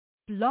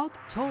Blog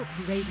Talk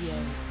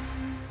Radio.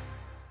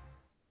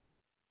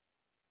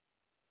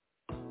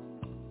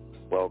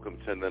 Welcome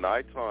to the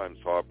Nightime'S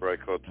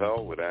Heartbreak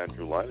Hotel with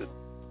Andrew Leonard.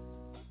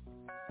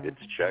 It's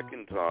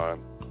check-in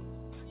time.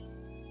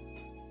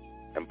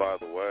 And by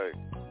the way,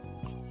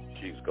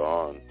 she's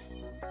gone.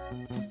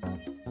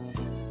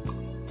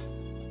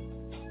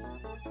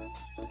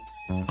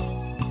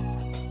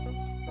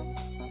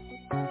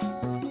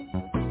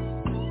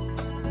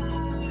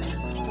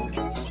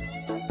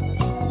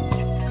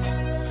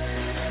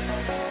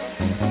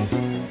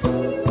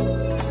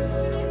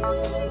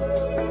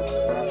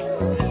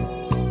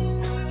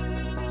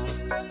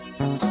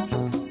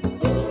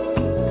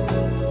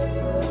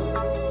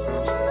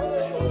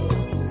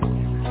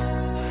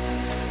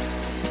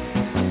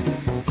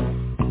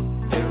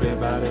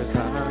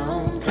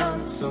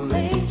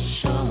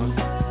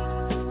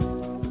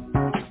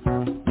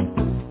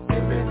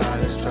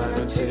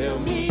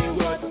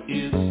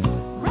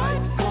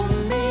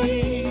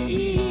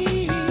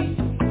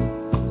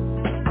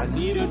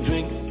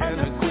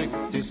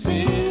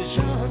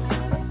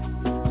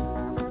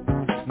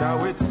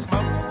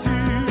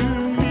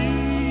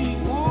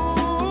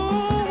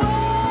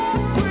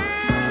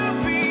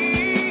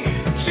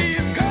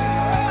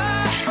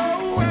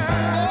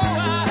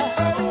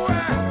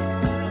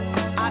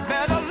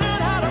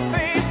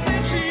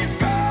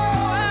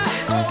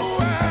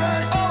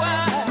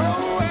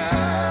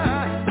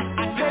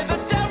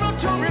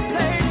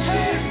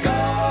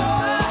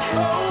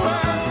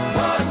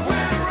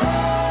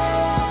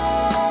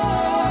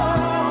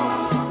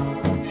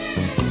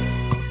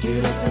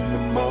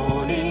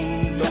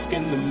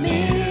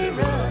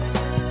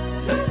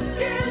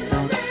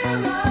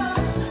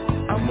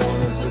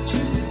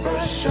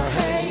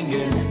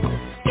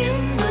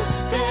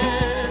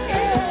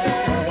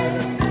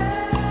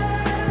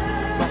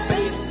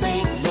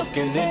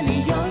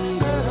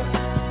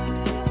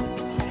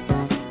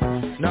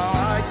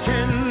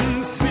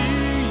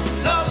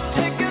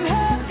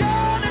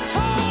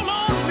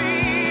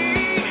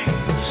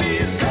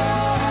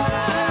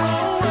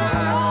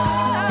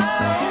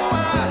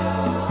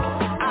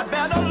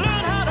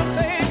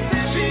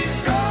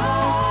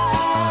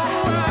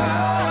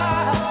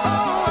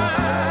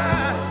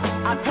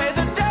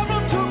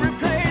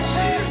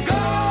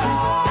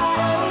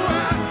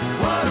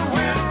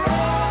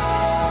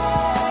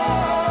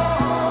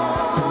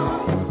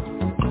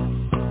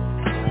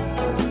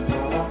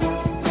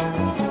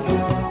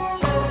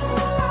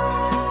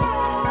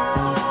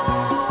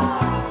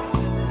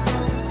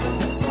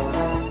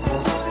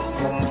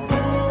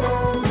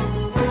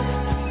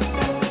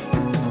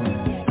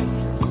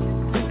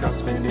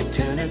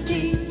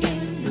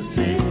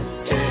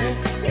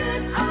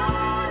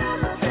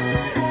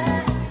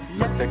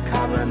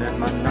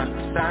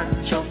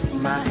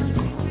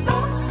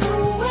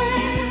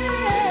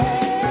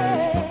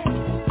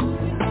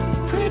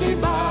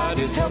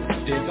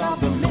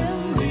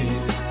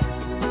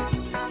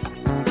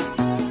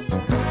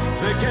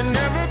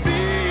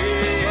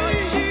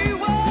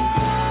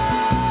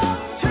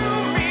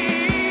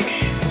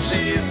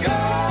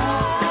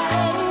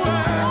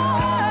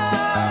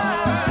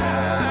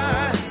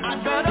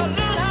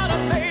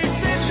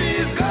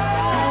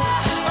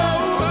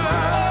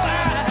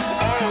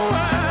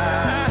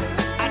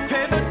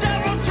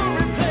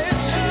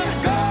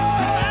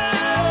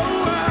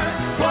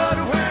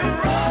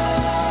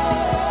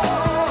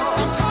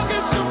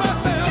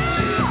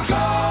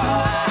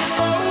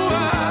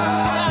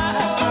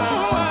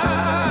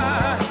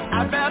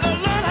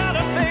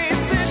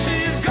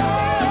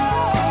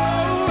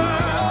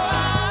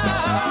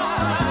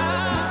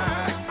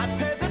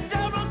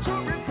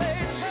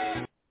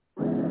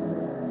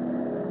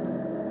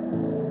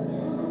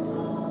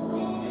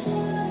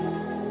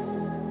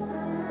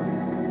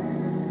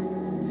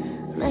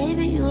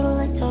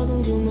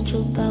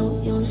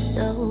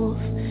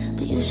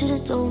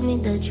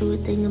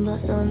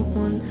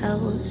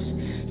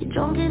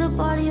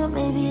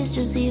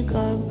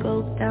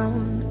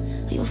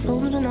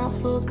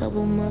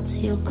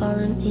 You're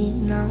calling me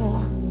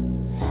now.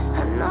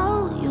 I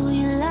know you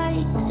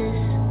like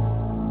this.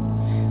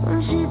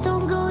 When shit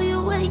don't go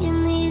your way, you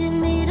needed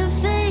me to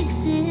fix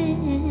it.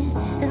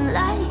 And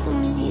like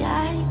me,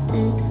 I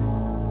did.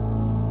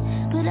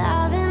 But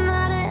I've been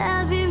out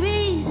of every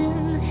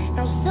reason.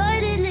 Now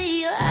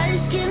suddenly you're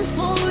asking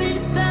for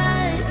it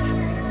back.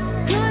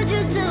 Could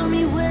you tell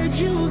me where'd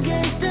you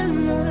get the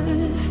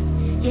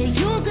nerve? Yeah,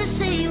 you could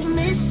say you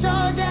missed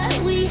all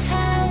that we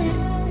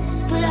had.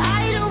 But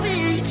I don't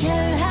really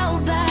care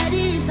how bad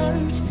it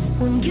hurts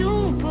when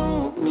you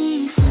broke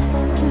me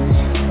first.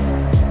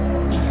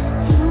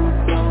 You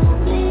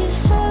broke me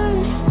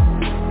first.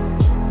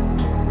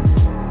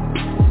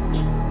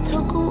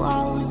 Took a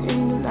while, was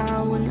in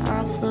denial when I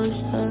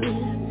first heard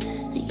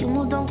that you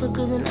moved on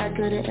quicker than I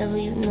could've ever,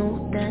 you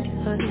know that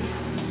hurt.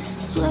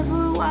 Swear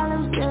for a while I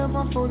was there on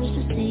my phone just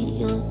to see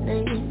your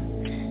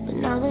name. But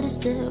now that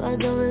it's there, I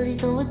don't really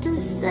know what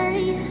to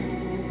say.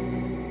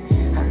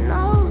 I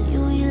know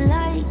you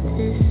like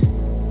this.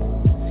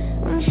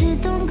 When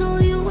shit don't go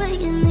your way,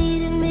 you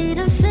needed me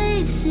to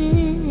fix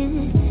it.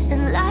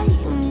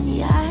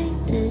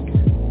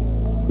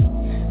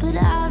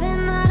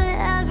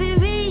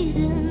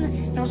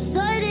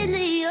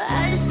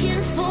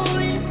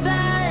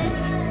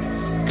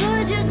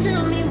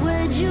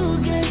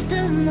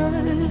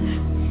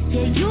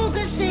 Yeah, you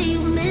could say you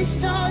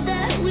missed all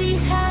that we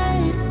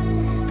had,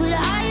 but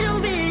I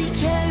don't really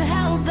care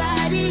how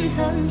bad it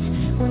hurts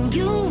when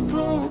you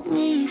broke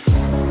me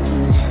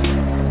first.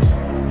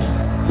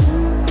 You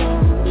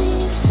broke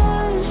me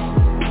first.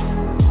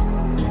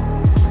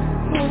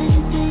 What did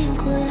you think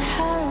would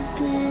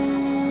happen?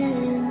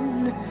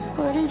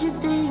 What did you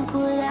think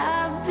would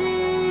happen?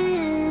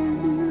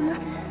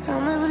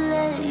 I'll never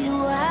let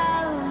you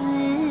have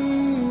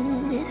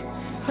it.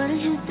 What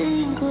did you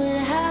think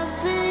would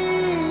happen?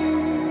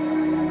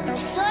 Now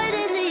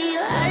suddenly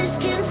you're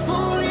asking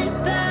for it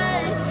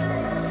back.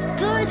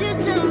 Could you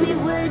tell me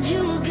where'd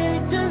you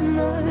get the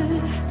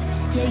nerve?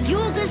 Yeah,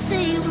 you could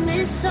say you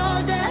missed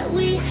all that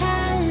we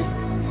had,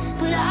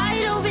 but I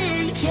don't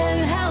really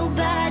care how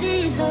bad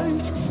it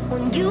hurts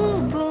when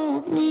you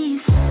broke me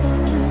first.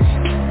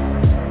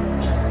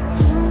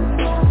 You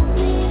broke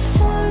me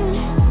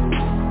first.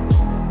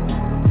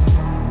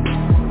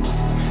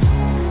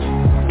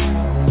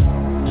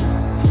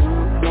 You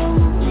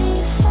broke me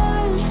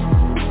first.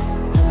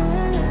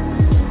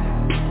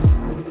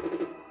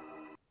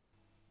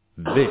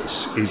 This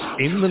is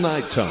In the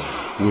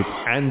Nighttime with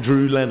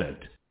Andrew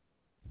Leonard.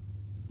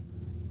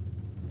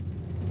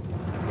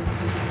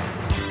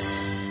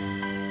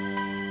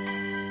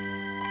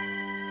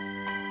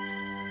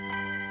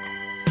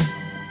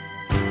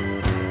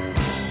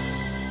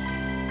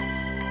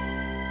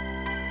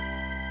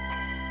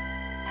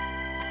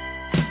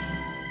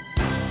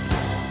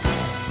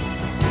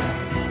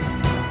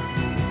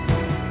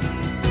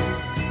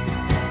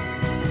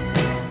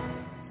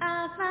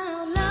 I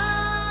found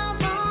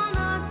love on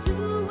a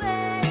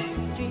two-way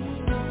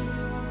street.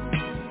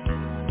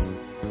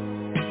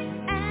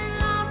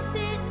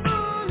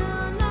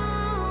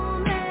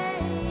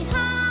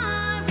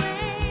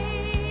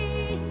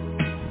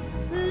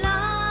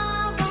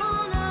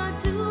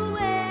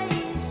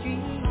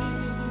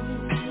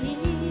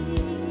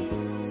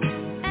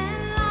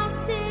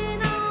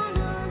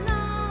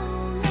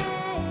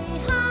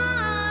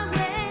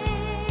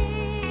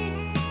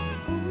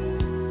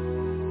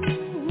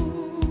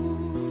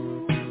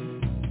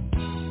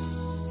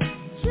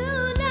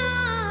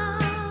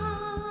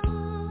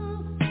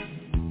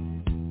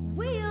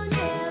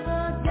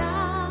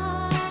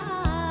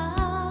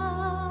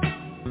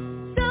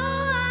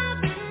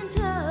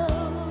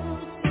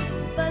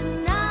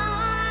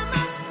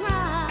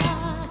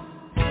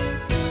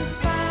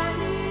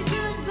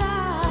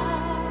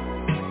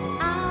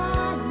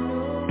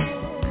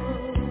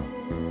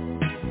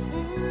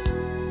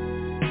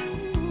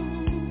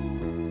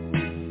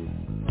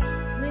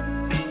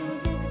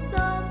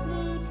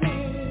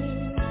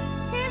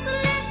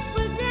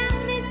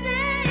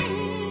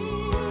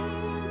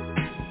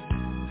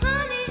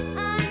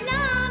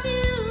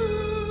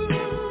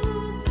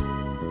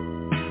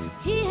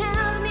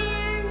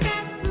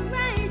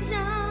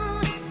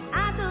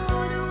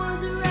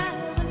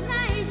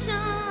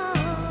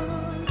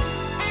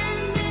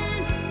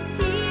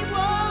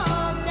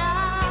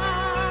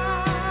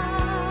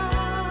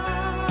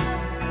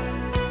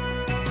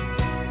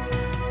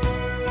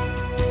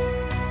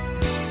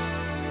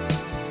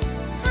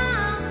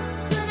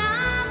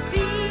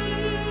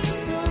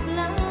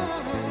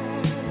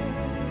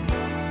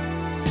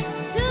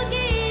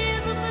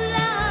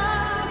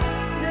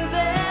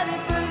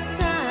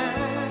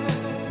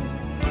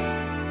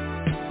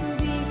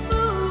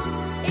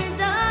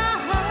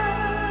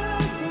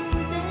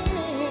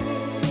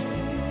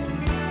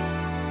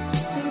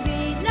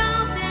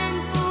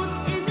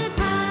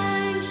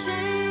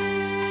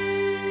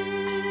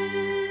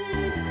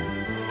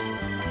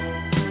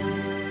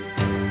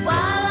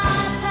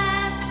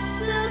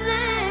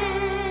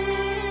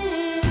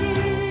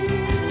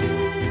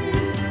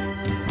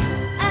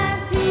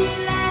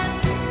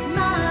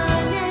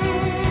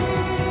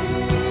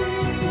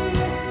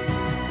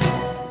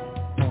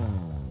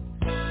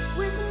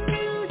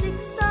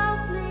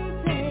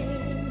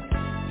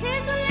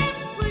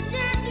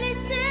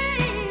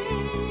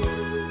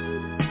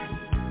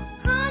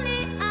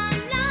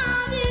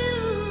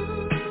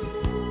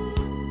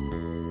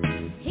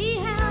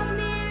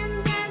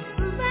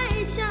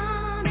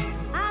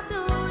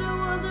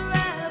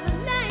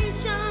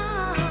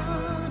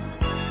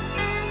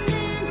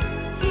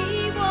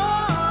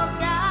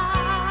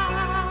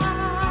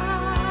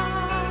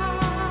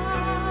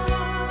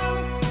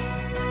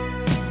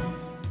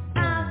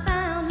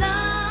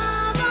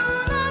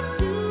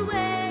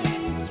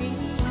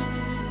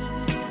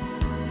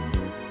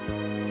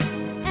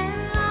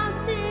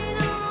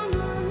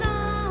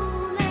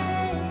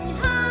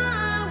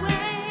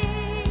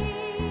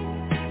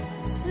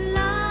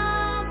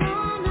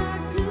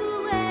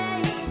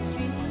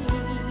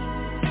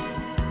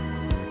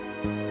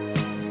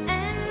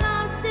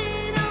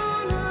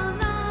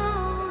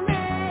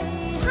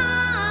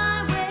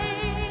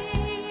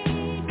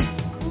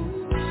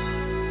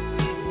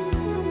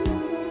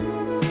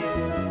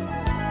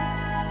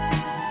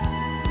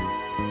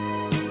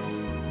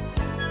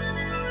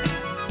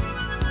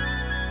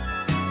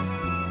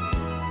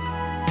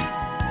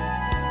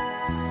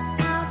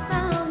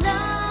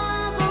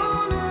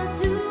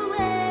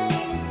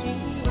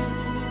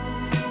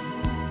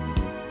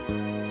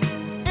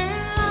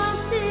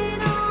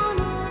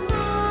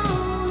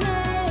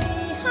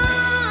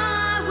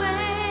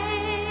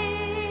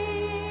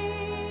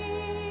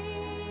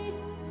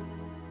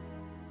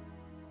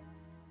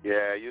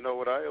 Yeah, you know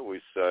what I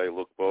always say,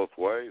 look both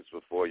ways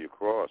before you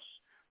cross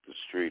the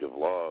street of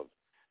love.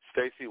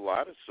 Stacy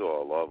Lattisaw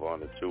saw love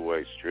on a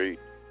two-way street.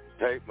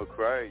 Tate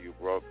McRae, you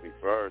broke me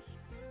first.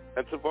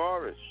 And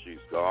Tavares,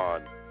 she's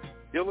gone.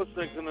 You're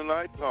listening to the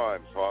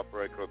Nightime's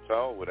Heartbreak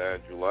Hotel with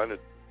Andrew Leonard.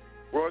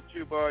 Brought to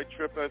you by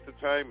Trip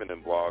Entertainment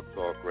and Blog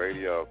Talk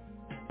Radio.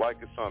 Like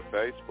us on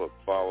Facebook,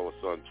 follow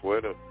us on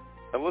Twitter,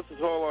 and listen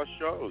to all our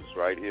shows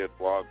right here at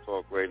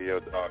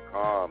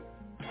blogtalkradio.com.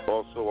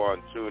 Also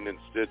on TuneIn,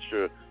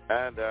 Stitcher,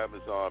 and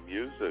Amazon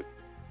Music.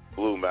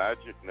 Blue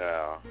Magic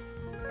now.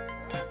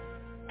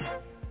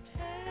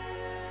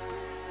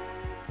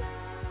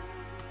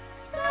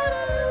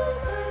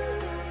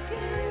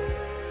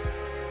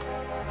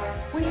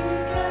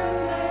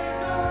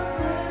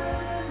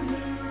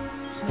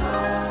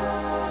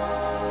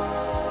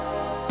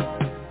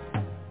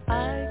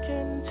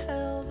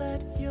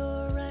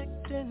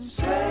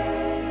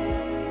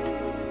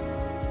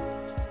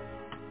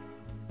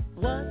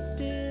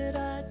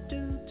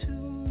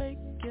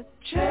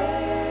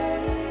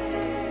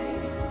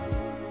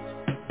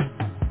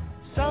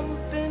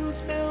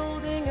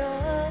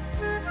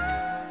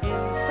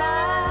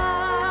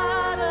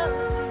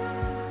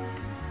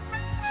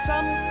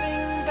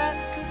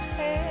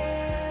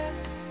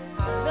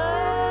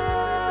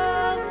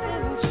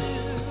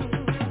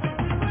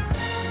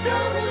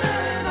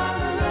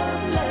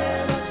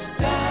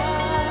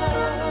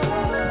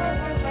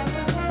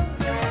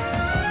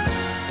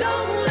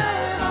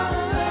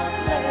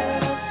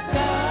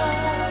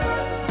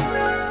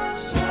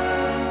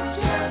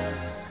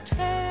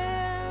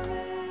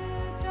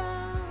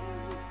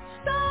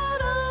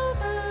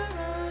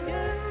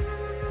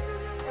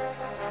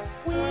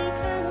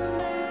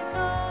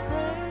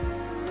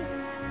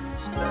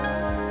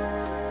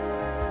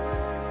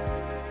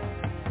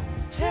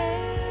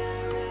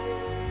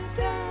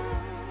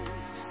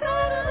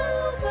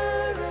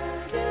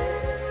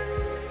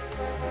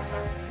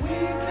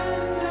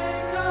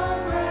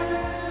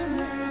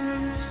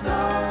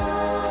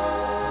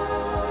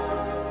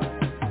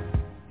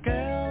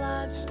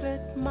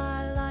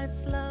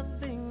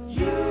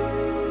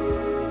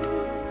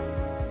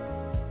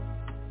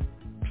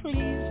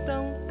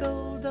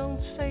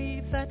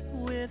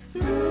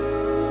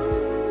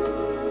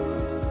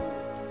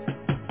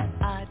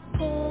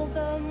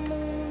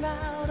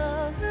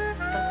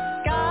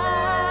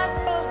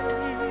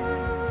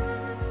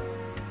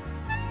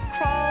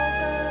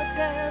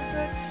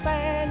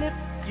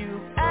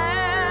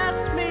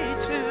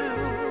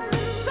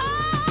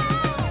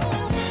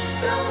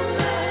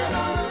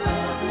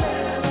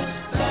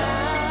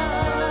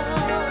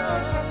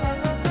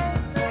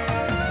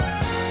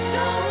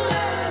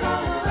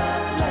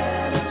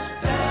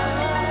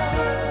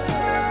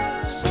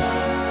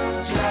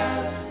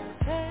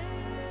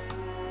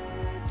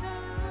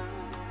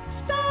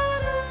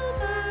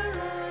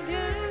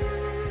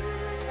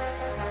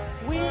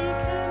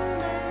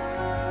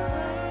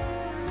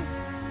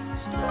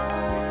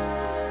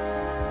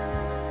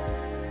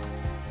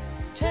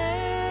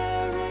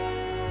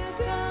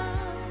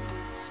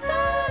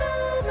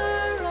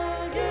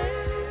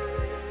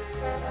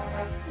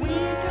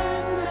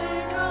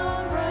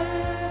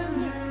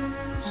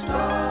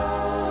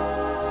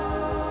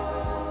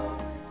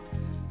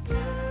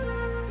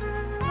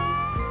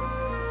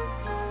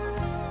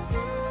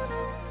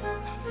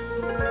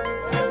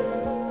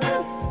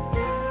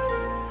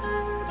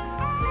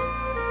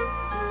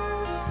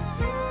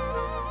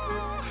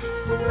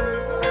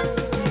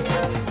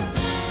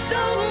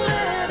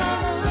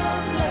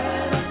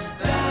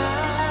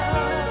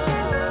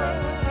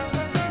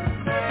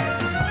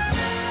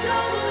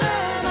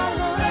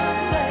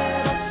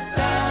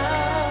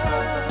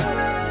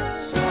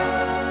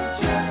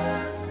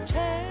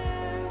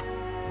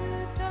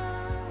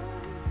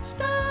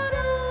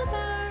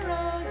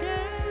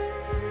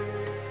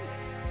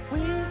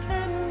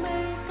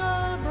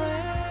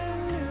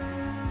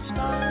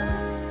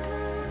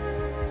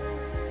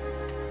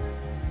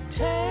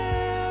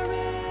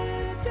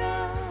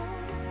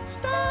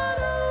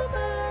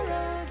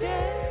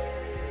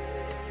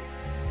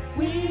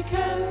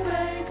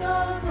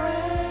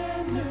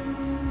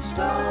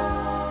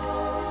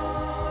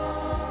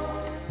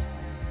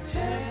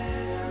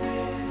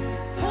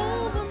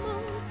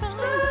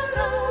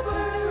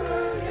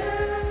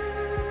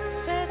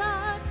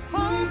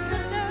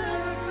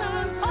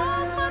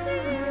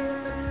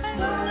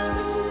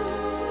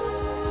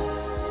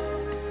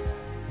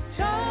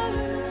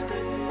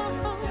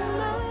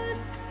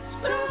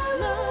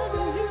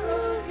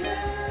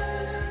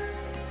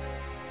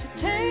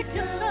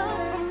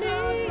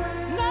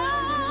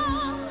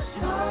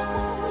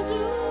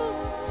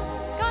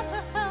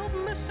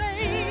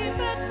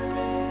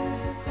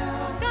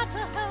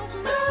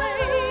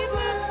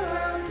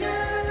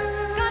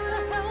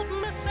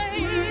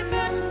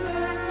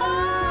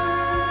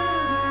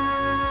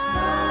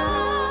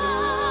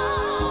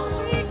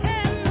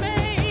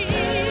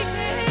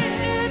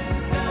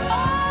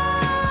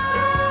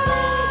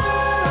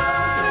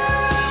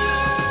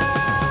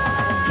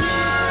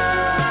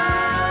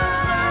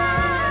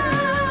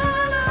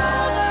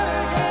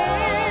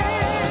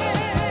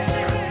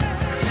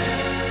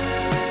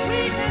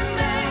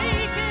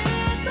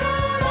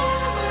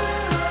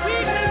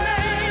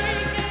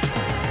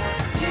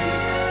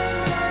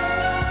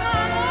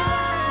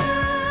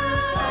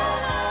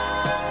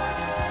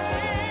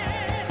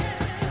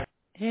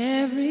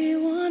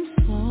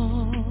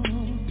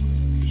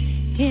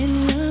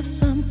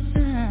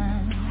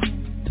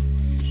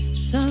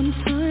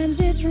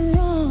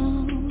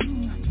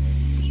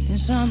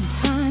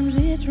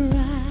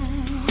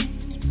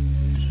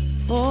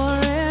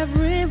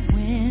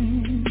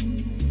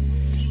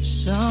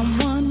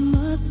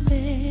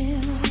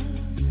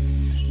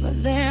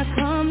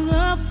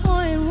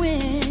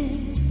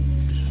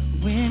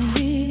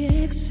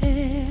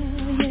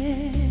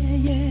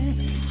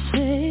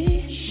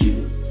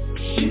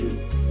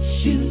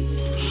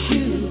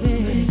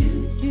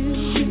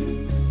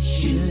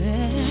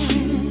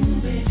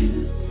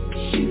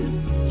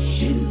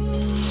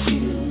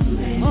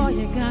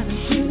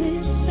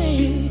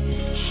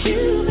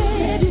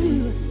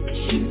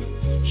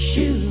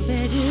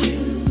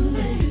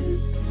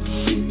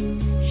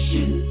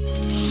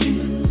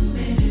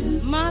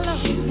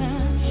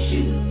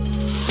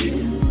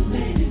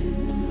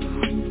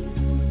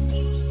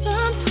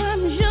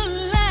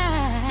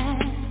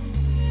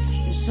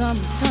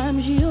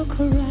 Sometimes you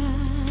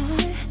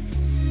cry.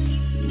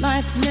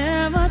 Life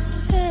never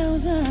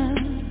tells us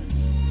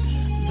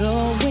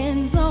the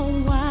winds are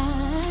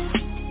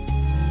wide.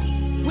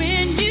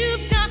 When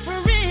you've got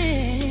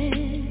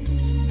friends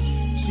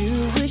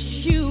to wish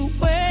you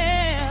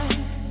well,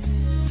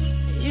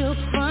 you'll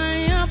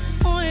find your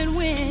point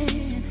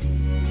when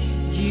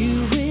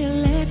you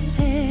will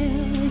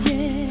exhale.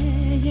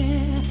 Yeah,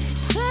 yeah.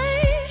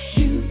 Say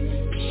shoot,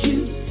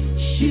 shoot,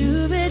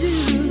 shoot, baby.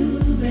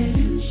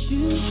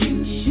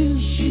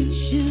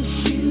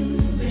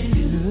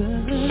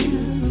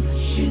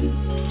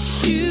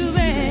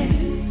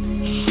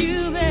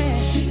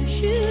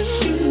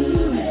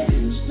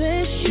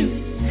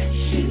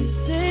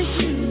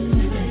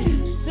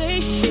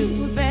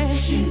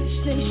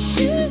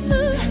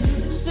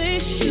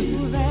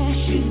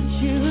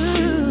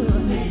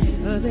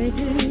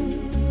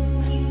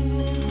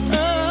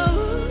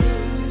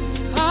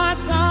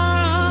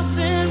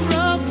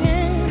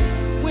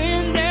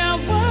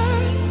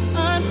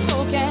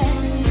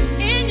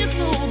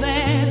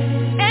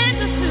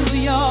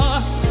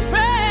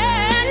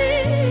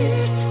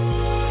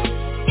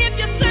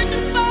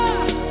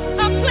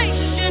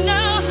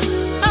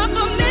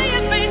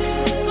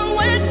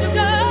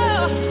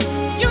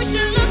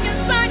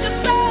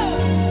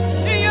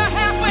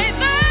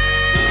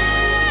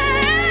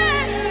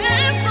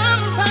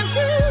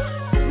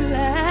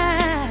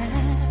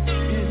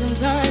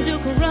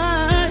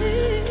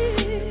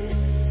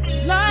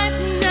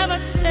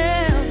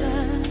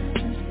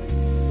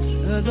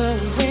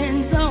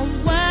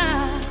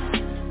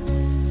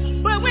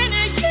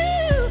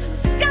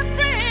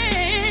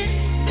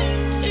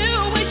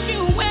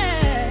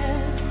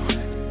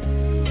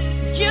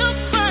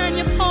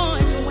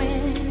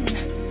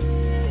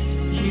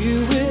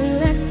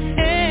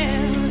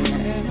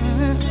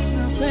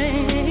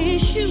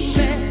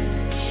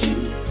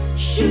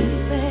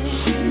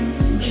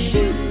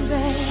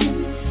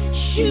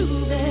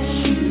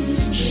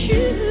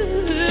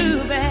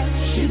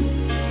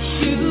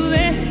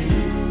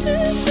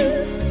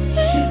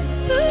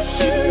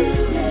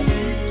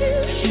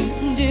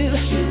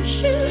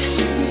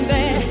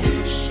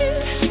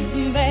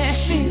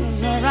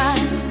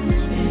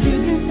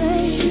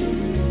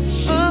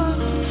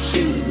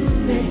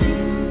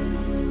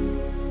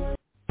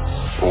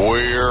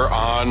 We're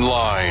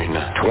online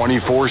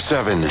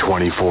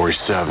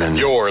 24/7.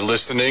 You're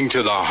listening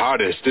to the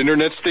hottest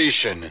internet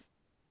station.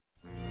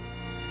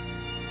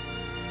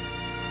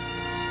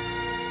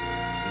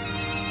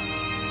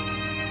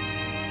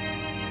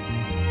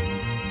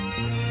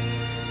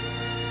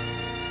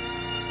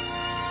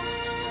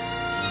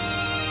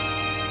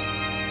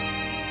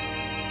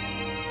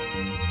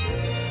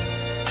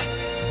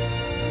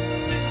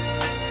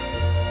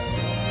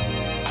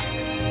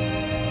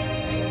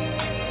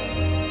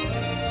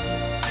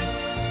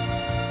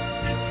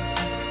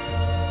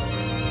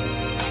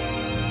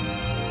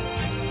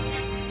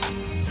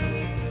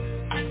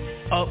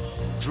 Up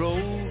drove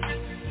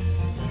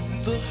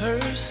the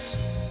hearse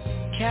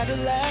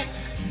Cadillac.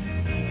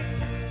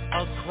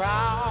 A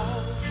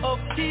crowd of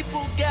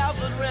people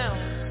gathered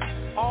round,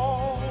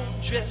 all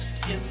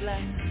dressed in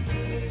black.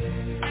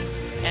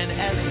 And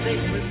as they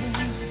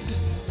removed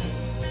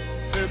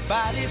her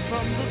body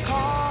from the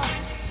car,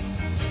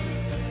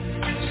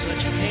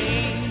 such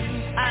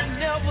pain I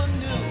never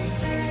knew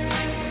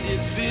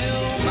it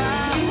filled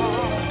my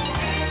heart.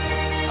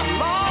 I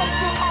lost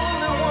the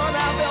only one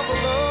I've ever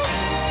loved.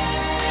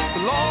 The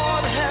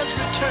Lord has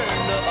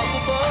returned her up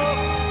above.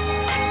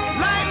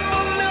 Life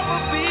will never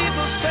be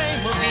the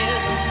same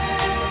again.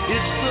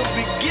 It's the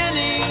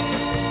beginning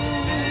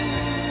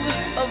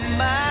of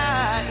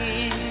my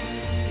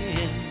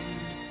end.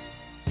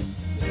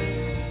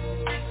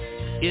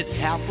 It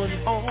happened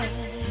on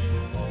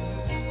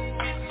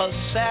a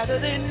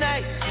Saturday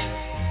night.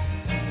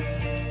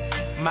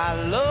 My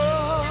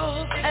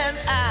love and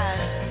I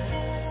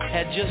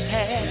had just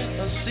had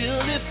a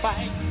silly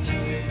fight.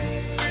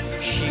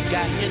 She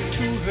got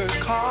into her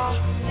car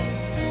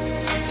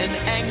and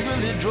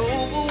angrily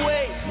drove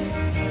away.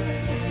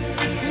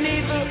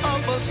 Neither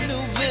of us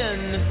knew then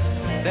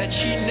that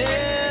she'd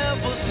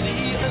never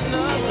see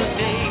another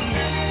day.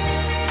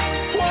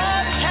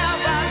 What have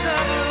I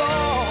done,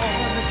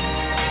 Lord,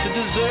 to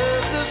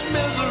deserve this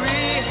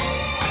misery?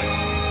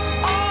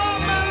 All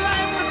my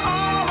life and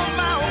all of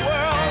my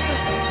world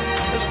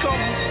has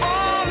come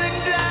falling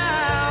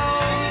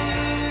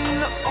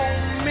down on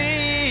me.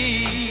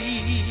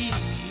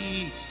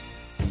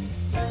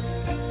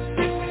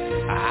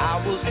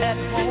 I was at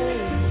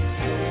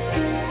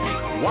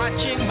home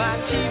watching my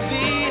TV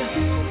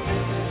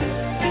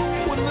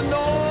when the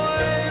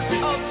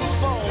noise of the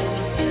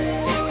phone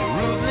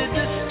rudely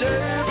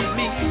disturbed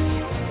me.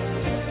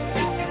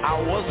 I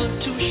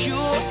wasn't too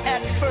sure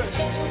at first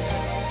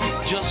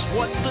just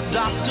what the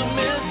doctor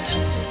meant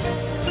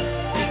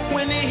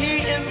when he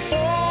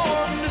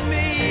informed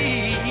me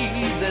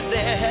that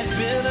there had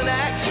been an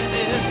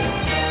accident.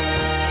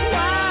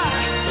 Why,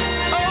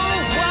 oh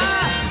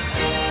why,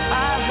 I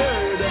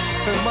heard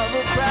her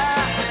mother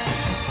cry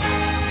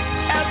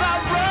as I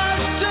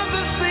rushed to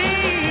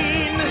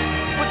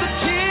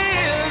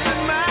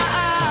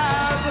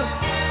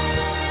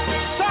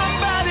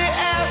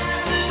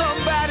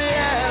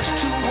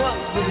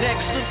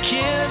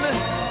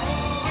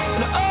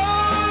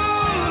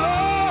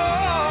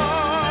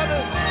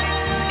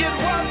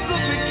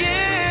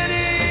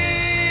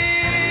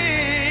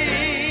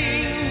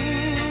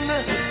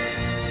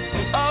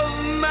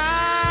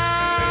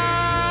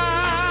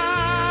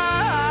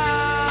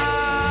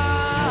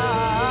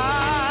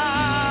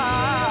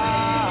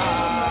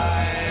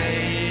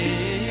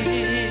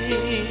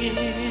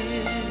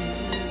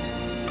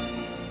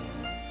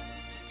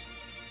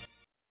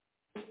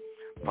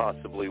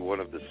possibly one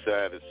of the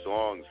saddest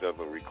songs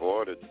ever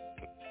recorded.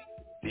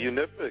 The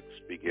Unifics,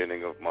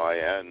 Beginning of My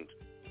End,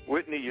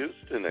 Whitney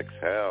Houston,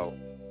 Exhale,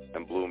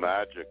 and Blue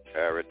Magic,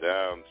 Tear It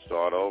Down,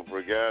 Start Over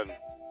Again.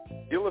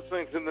 You're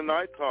listening to the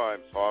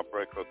Nightime's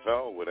Heartbreak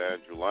Hotel with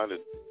Andrew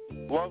Leonard,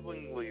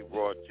 lovingly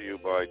brought to you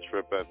by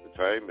Trip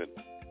Entertainment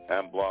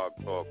and Blog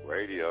Talk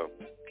Radio.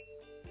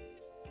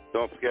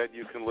 Don't forget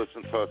you can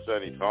listen to us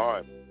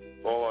anytime.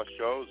 All our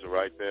shows are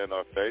right there on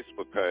our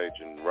Facebook page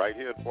and right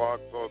here at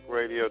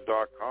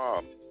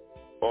blogtalkradio.com.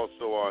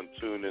 Also on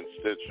TuneIn,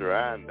 Stitcher,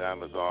 and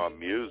Amazon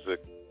Music.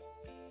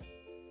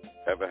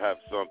 Ever have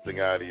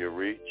something out of your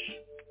reach?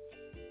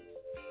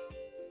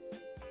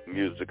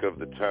 Music of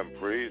the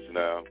Temprees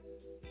now.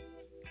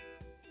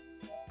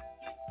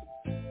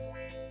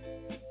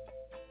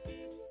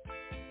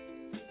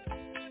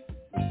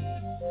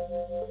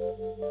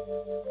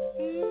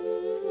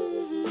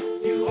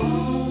 You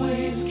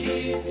always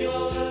keep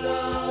your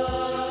love.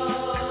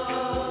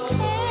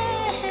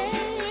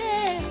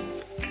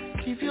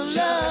 Keep your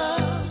love.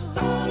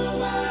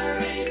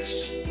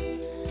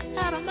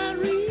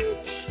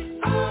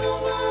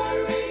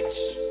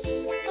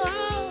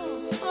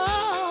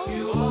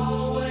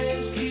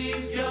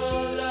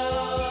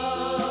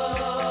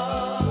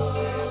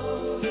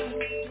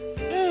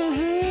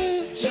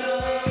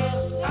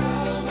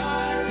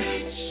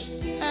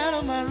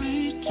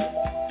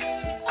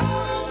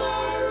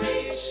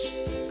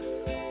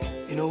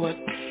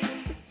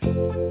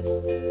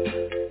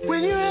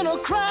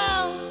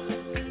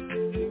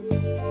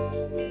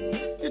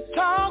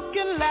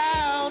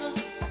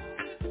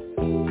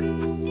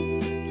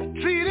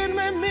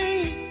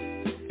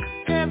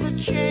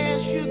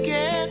 Chance you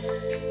get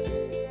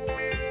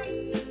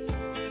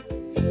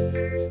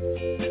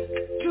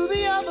to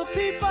the other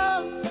people,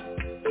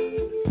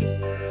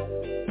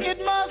 it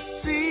must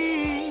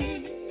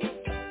seem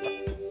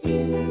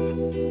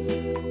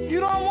you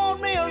don't want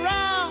me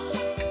around.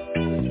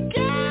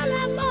 Girl,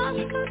 I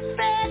must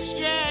confess,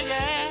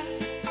 yeah.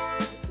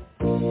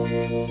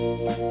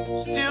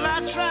 Still I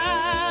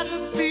try to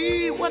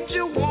be what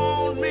you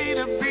want me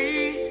to be.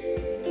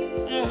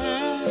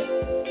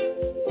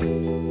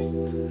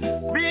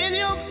 Being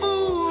your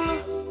fool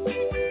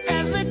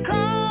as they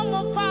come a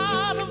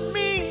part of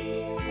me.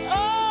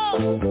 Oh,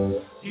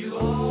 you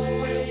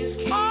always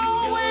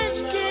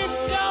keep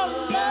your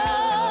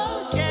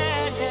love,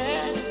 yeah.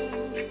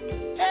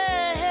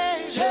 Hey,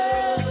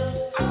 just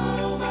out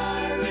of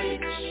my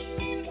reach,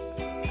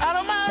 out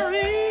of my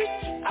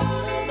reach,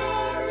 out of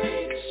my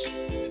reach.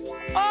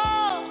 Oh,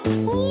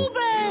 ooh,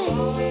 babe, you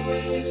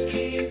always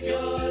keep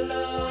your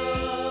love,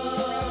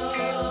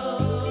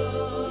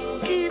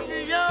 keep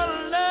your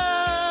love.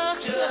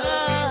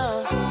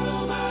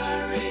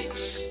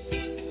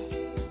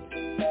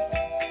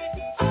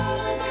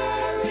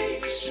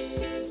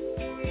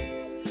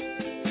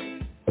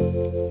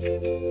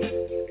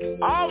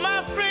 All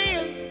my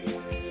friends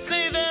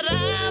say that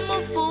I'm a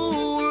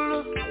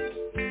fool.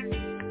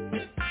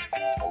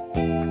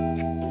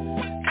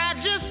 I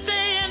just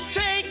stay and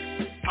take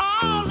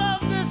all of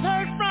this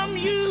hurt from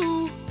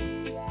you.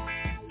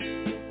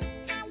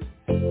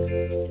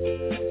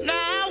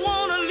 Now I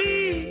wanna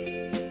leave,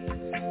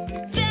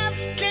 just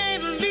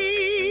can't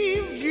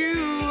leave you.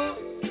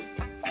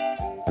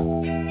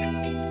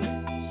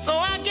 So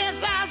I guess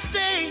I'll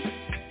stay,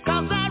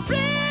 'cause I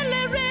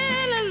really,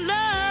 really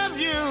love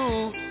you.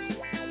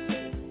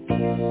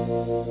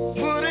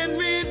 Putting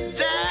me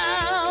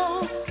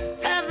down,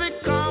 has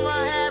become a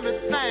habit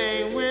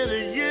thing with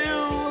you.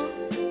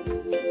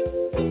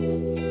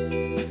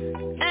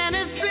 And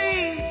it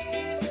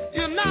seems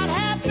you're not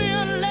happy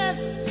unless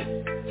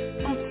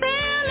I'm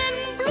feeling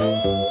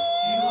blue.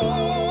 You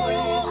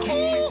always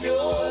keep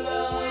your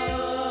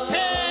love.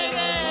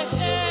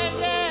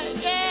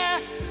 Yeah.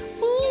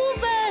 Ooh,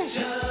 babe,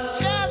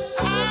 just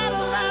out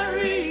of my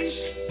reach.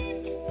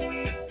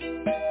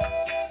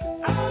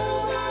 Out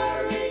of my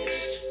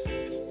reach.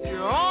 You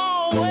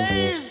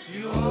always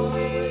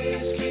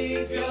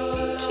keep your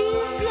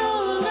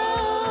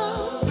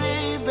love,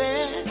 baby.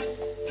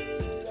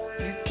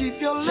 You keep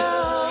your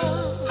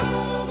love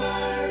out of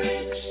my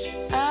reach,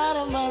 out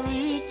of my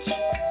reach,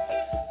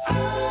 out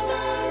of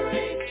my reach.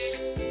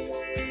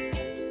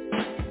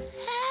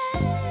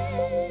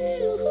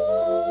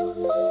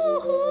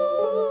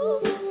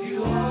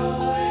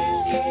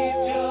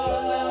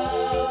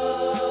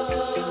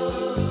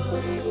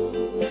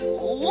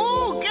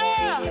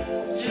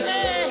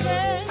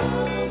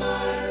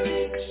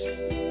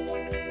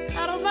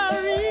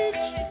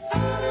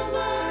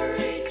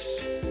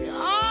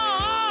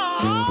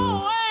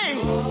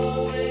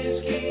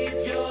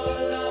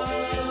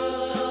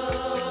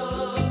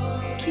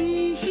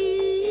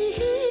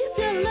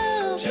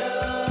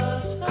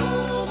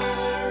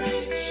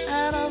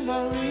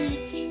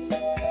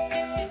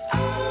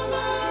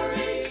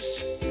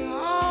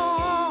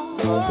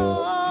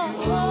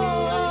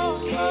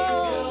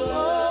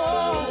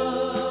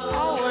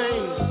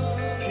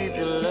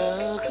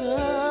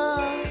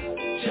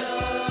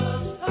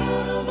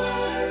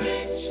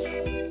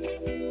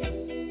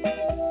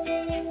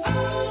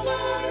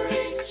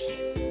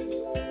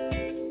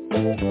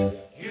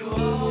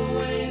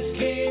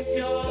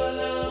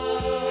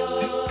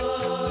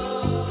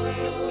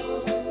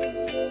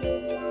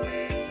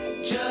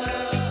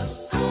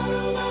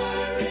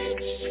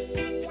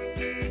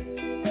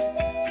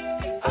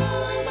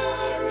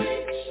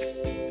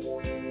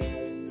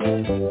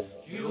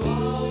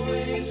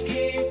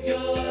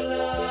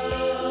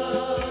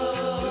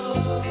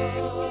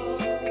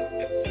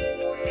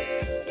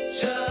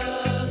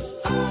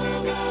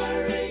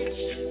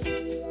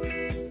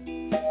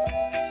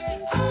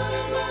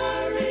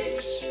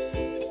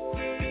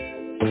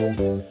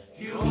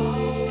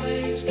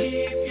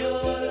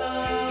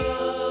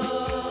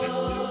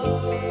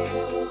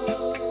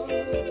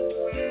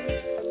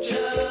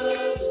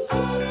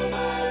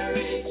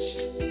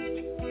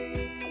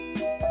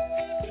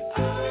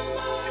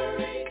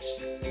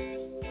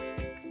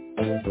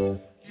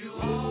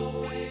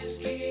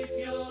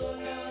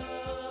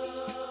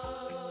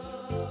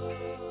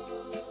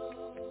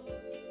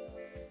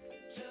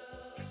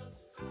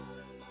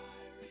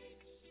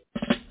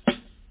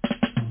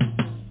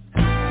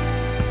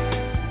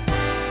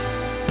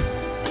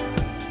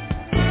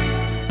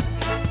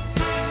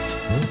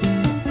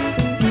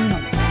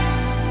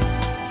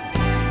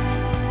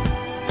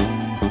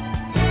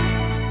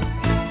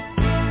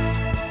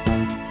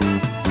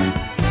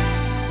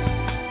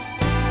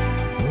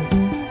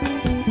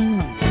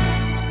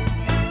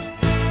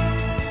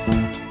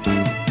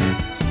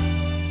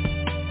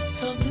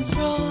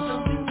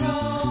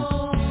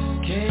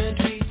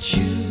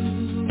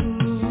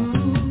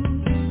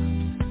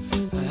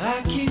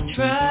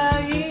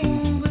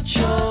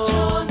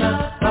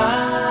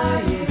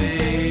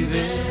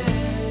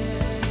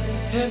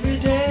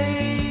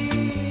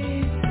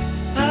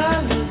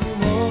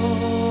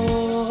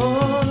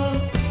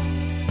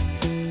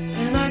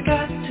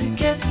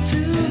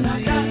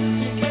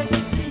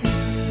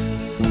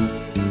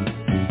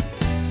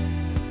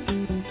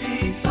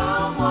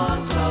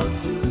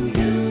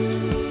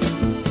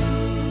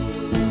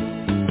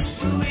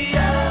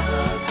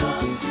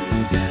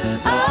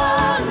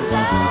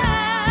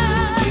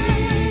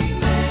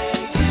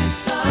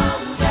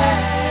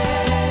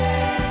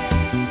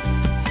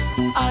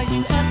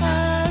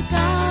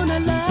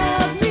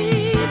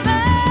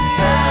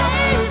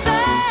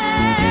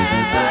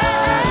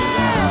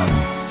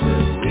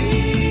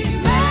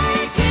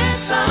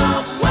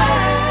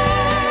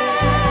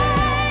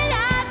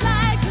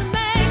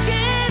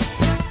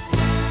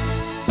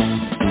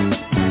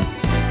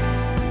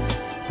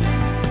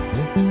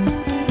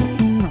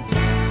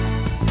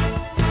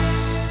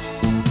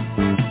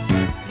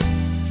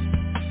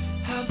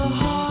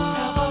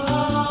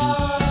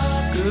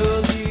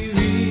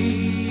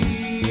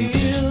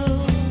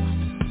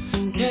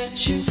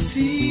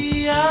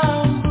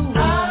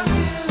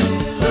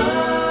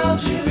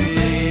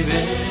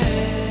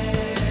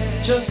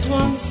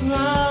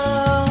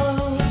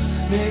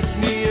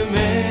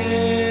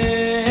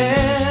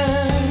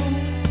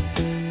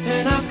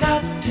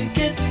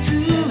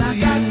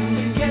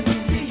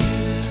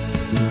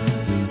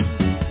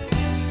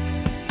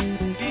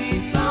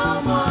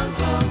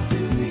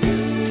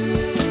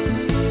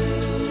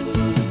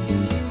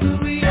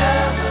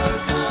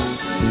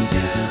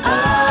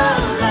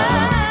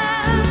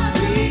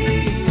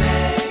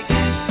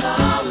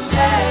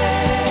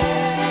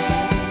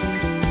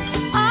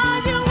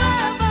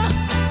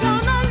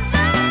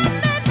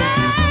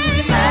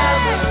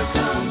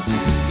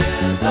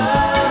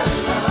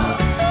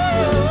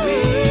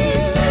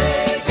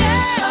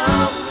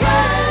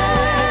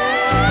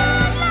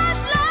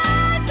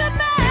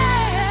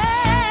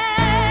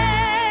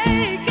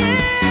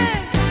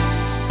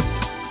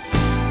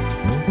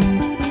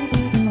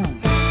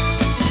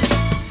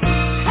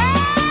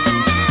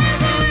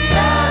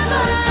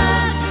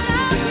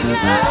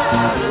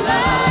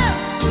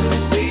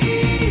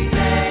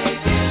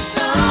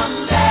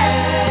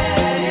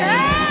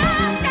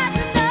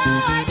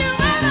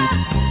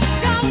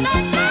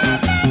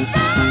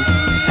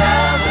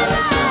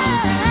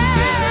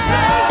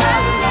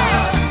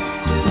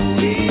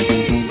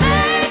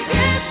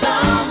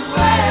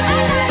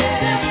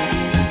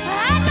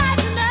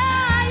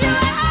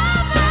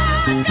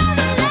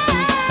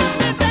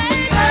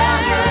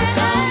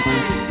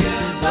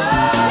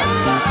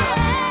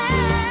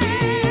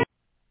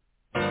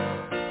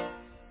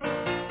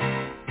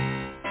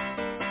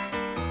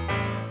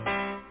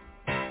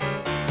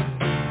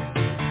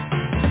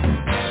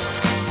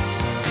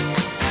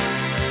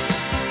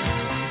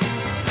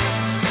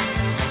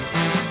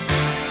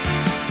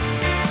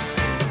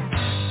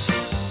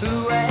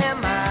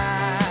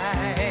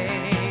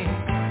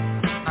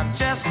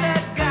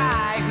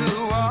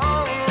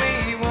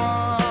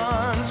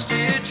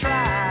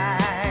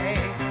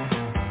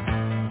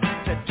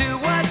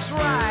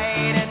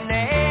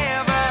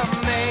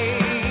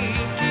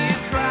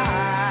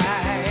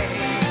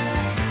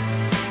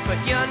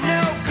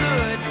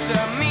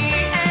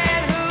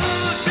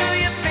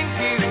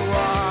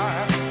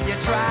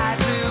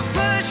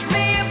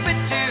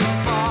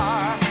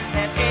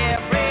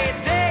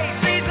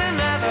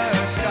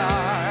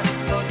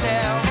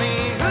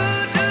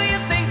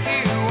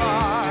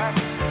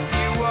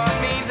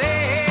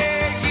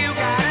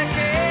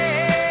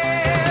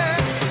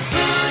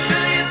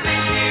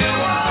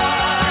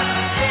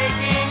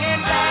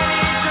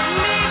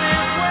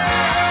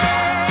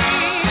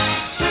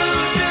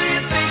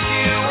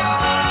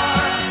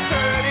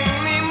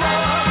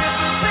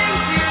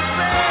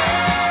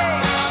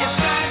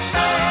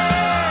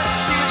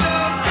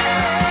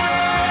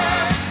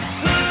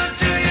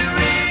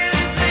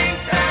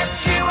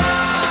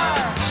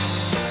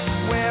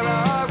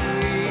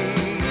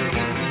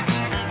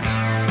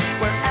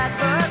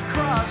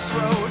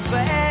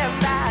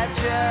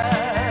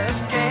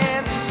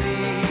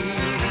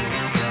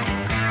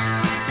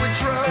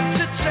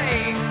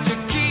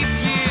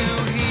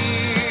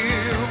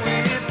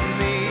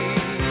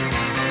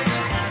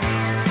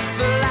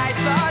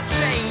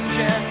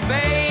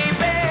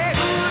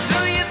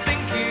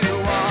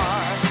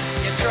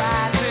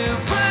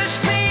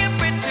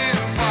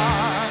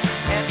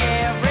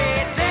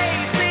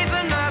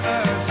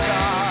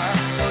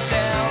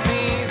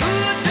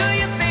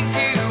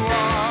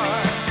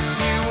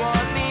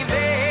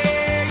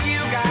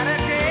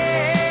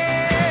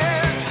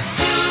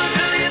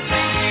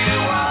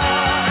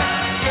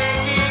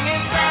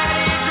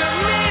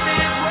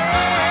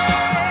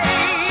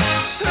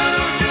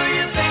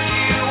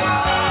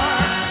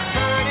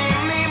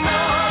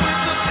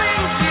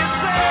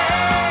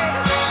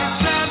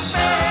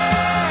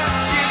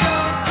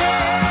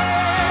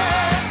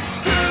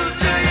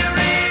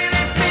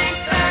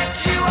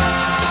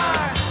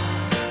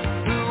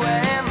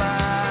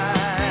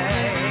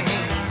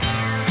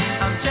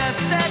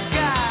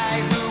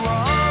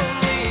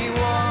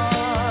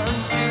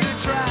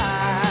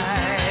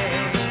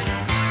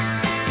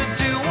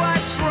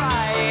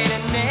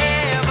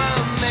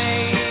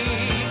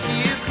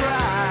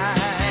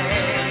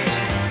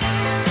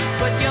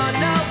 but you're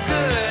no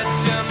good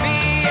to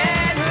me.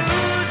 And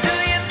who do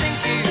you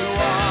think you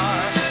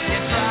are? You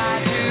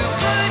try to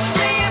push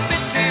me a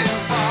bit too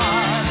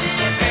far.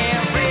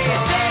 Every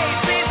day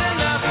sees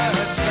another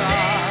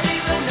star.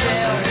 Oh,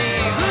 tell me,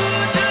 who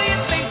do you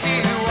think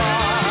you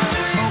are?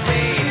 Oh,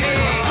 baby,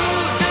 who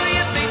do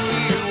you think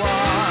you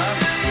are?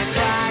 You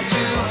try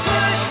to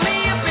push me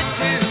a bit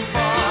too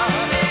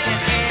far.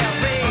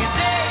 Every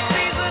day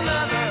sees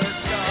another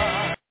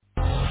star.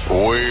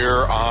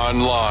 We're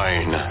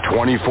online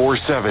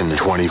 24/7.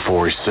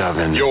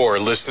 24/7. You're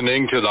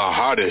listening to the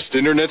hottest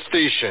internet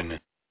station.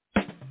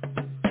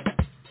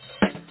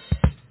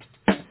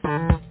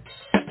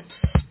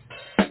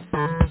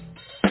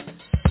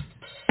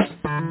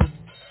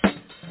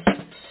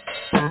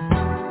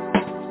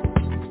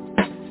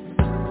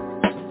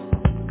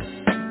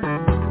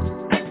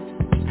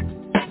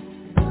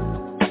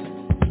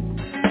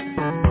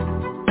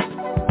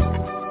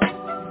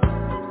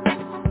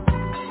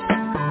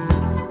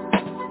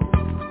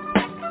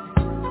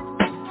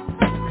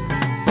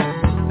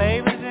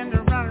 Babies in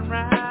the running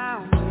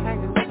round,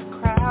 hanging with the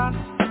crowd,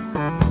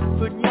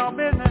 putting your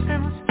business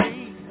in the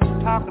street,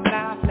 talking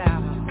out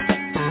loud,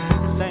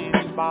 saying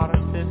you bought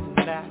us this and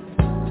that,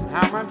 and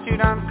how much you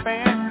done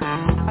spent.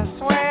 I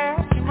swear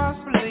you must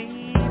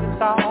believe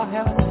it's all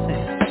heaven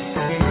sent.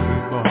 Hey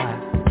boy,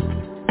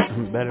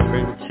 better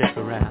bring the check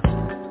around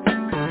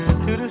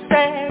to the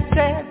sad,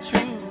 sad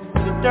truth,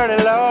 the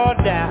dirty low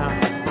down.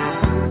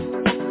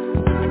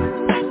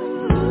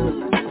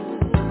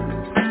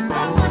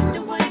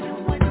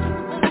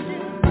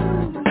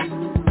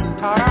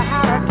 Taught her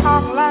how to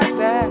talk like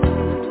that.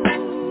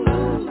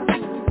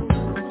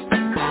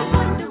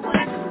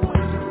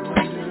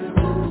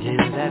 Gave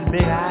her that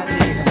big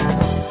idea.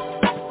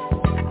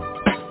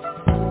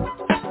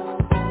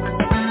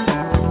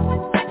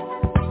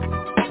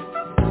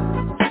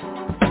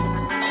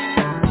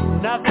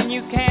 Nothing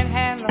you can't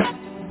handle,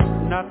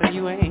 nothing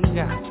you ain't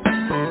got.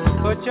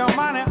 Put your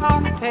money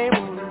on the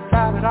table and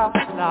drive it off the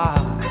lot.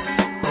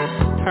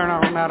 Turn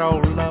on that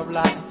old love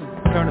light,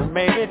 turn a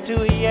maybe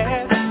to a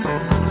yes.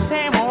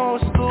 Same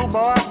old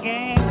schoolboy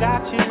game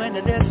got you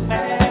into this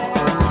mess.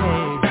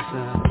 Hey,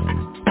 son,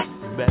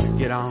 you better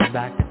get on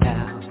back to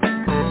town.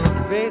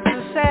 Face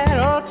the sad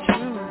old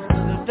truth,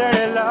 the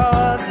dirty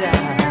low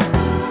down.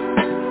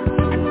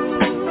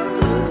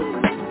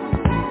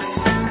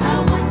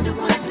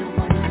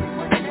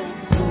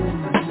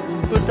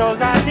 Put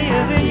those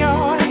ideas in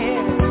your head.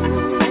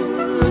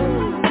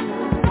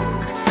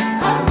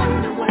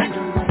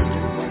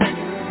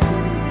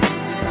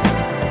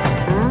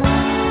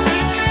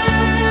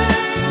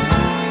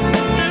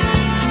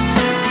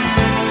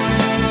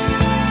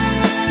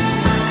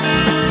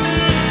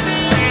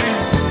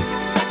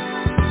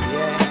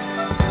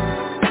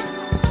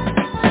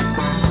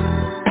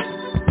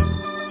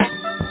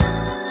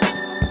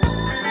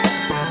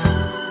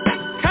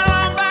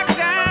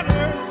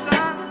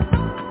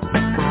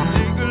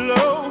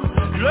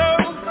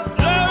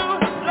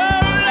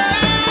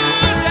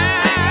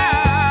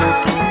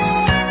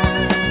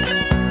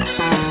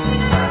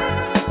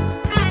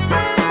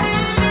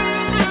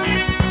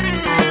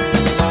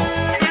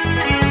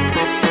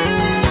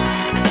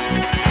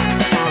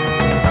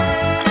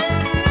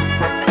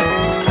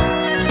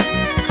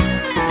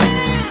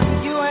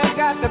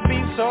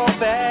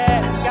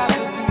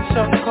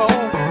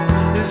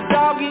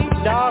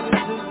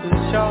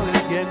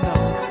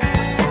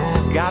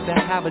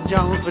 Have a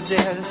Jones for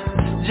this,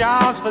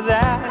 Jones for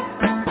that.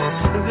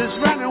 This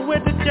running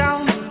with the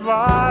Joneses,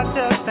 boy,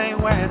 just ain't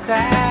where it's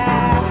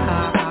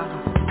at.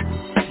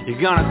 You're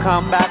gonna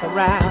come back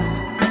around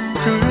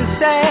to the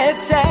sad,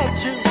 sad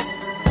truth,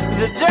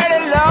 the dirty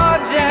low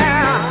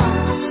down.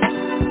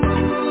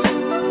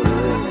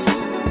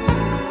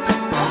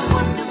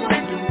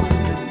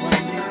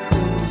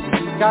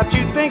 Got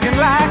you thinking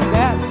like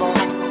that, boy.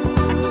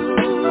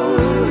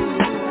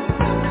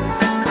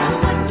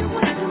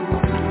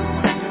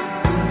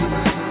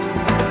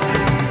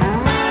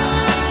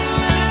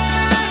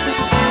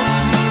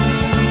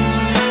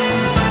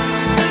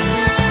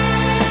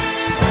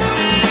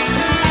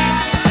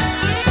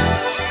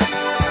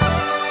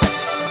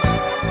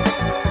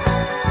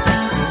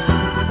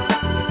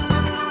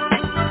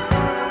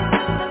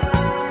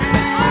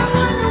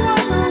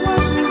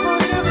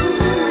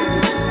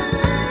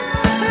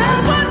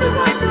 Wonder,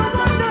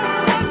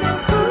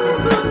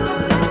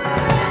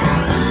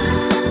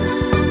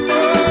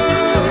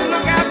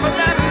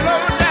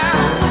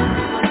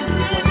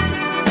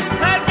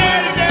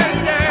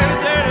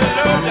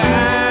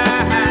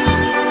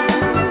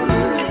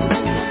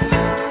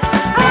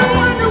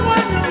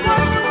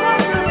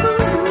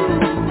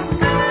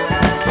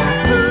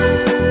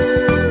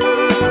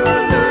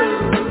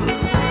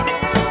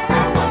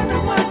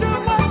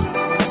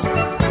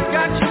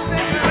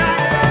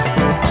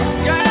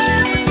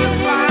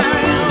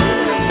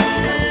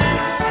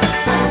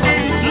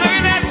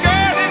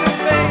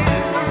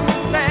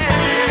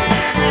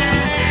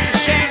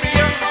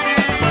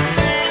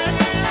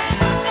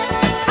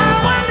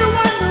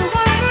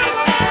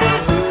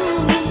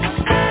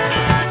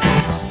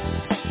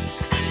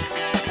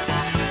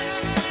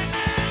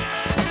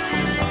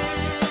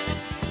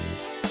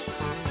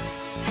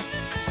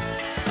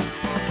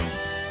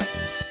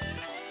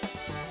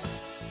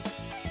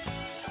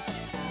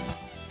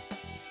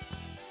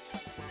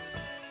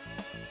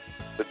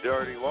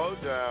 Dirty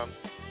Lowdown.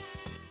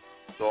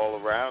 It's all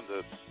around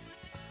us.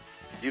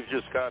 You've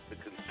just got to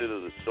consider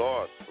the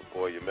sauce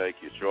before you make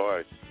your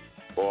choice.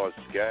 Boss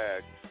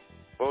Gagged.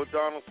 Bo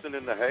Donaldson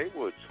in the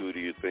Haywoods, Who Do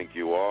You Think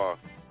You Are?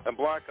 And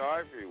Black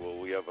Ivory, Will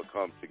We Ever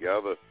Come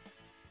Together?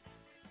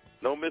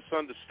 No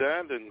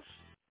misunderstandings.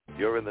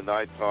 You're in the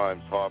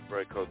Nightime's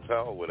Heartbreak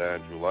Hotel with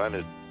Andrew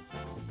Leonard.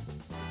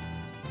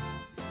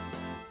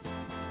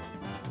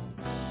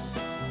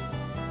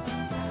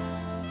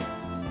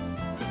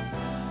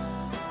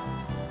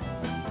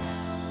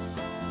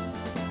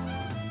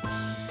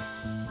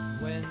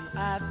 When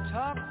I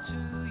talk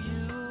to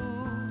you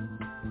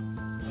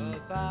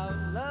about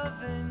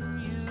loving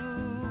you,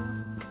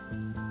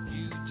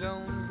 you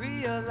don't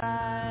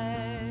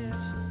realize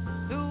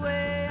the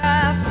way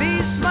I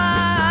feast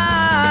my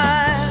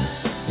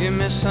eyes. You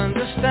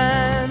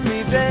misunderstand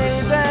me,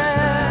 baby,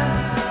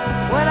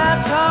 when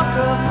I talk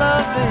of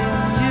loving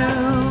you.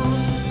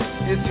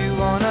 If you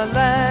wanna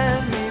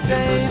let me,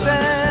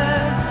 baby,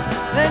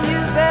 then you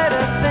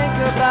better think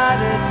about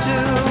it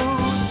too.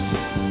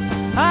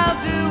 I'll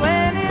do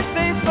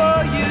anything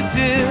for you,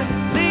 dear.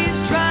 Please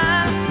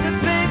try to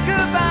think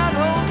about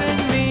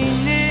holding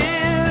me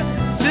near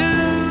to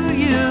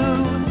you,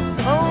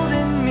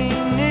 holding me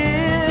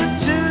near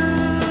to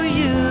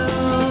you.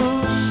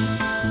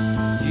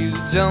 You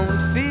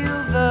don't feel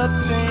the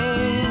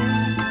pain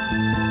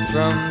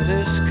from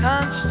this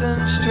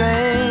constant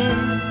strain,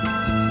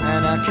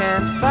 and I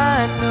can't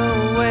find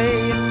no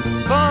way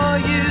for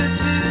you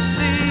to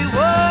see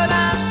what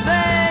I'm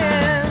saying.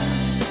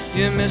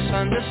 You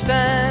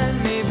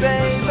misunderstand me,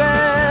 baby,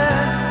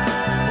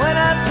 when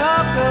I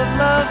talk of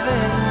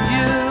loving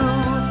you.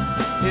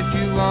 If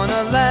you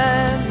wanna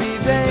let me,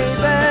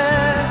 baby,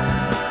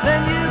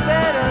 then you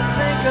better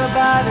think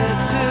about it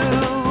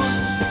too.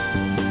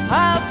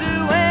 I'll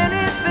do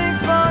anything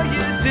for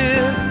you,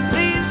 dear.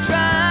 Please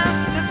try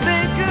to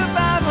think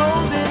about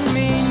holding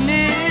me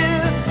near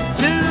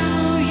to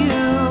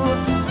you,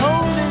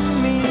 holding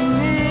me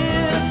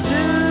near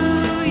to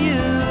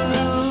you.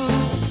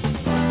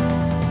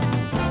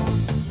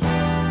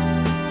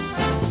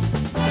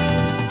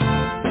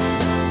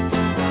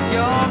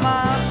 You're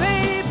my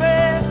baby,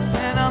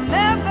 and I'll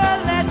never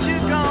let you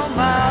go,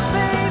 my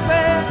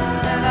baby,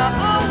 and I'll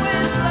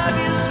always love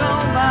you so,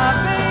 my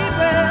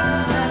baby,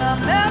 and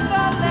I'll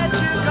never let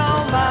you go,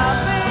 my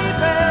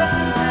baby,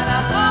 and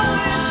I'll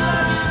always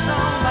love you so,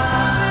 my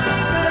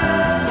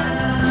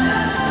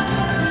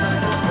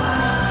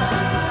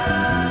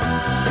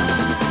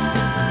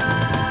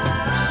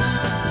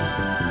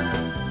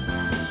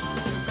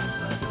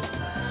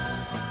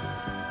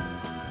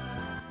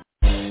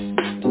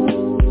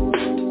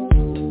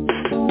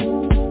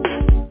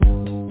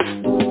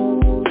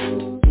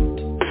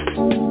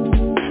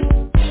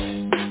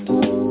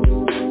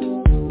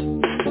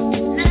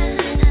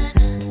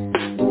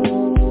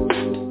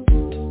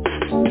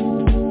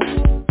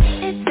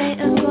It's 8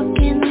 o'clock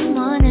in the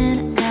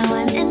morning, now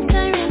I'm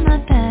entering my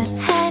bed.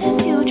 Had a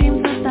few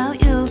dreams about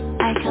you,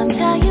 I can't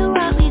tell you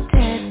what we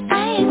did. I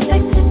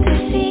expected to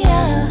see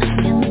you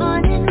in the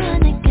morning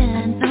run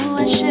again. No,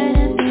 I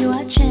shouldn't be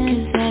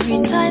watching, 'cause every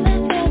time I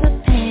feel the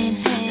pain.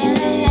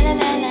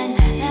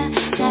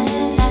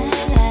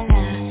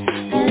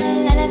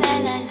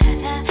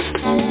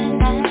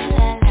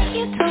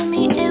 You told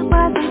me it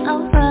wasn't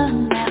over,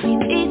 that we'd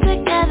be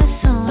together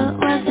soon. But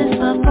was this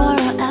before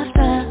or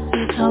after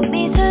you told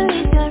me to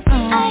leave your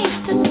room? I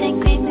used to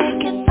think we'd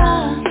make it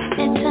far.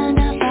 It turned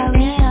out that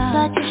we are.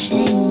 Such a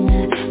shame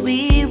that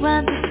we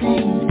weren't the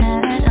same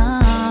at all.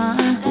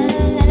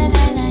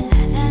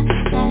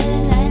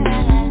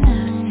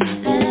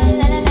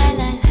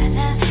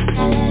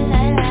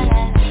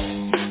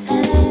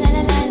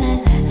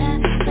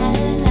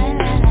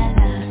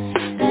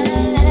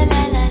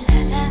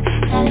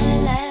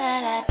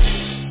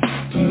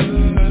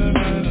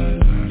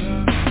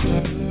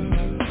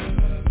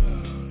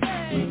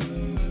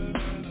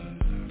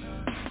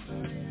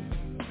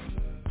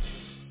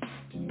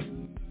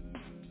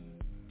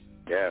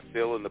 Yeah,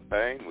 Feeling the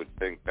Pain with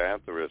Pink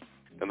Pantherist.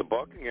 And the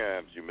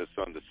Buckinghams, You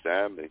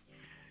Misunderstand Me.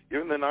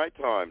 You're in the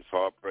Nightime's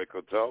Heartbreak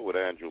Hotel with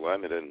Andrew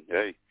Leonard. And,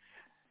 hey,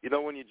 you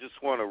know when you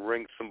just want to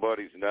wring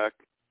somebody's neck?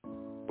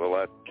 Well,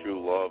 that's true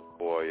love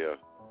for you.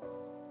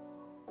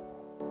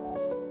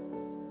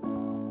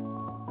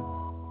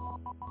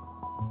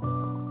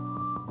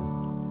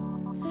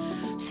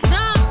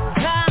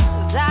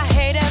 Sometimes I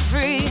hate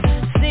every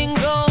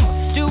single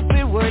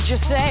stupid word you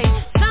say.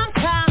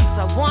 Sometimes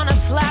I wanna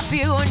slap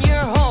you on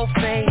your whole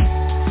face.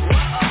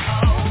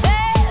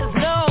 There's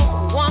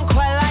no one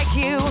quite like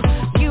you.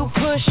 You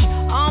push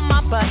all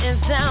my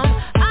buttons down.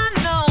 I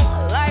know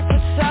life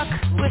would suck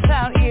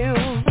without you.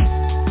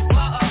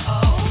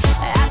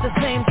 At the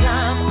same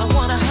time, I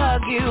wanna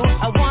hug you.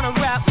 I wanna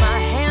wrap my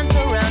hands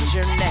around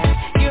your neck.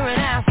 You're an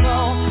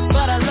asshole,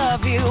 but I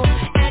love you.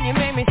 And you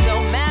made me so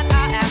mad,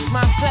 I ask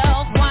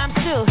myself why I'm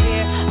still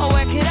here, or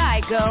where could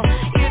I go?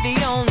 You're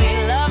the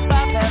only love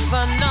I've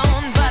ever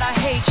known, but I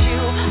hate you,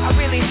 I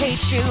really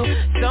hate you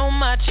so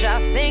much, I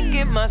think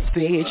it must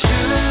be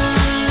true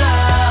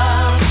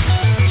love.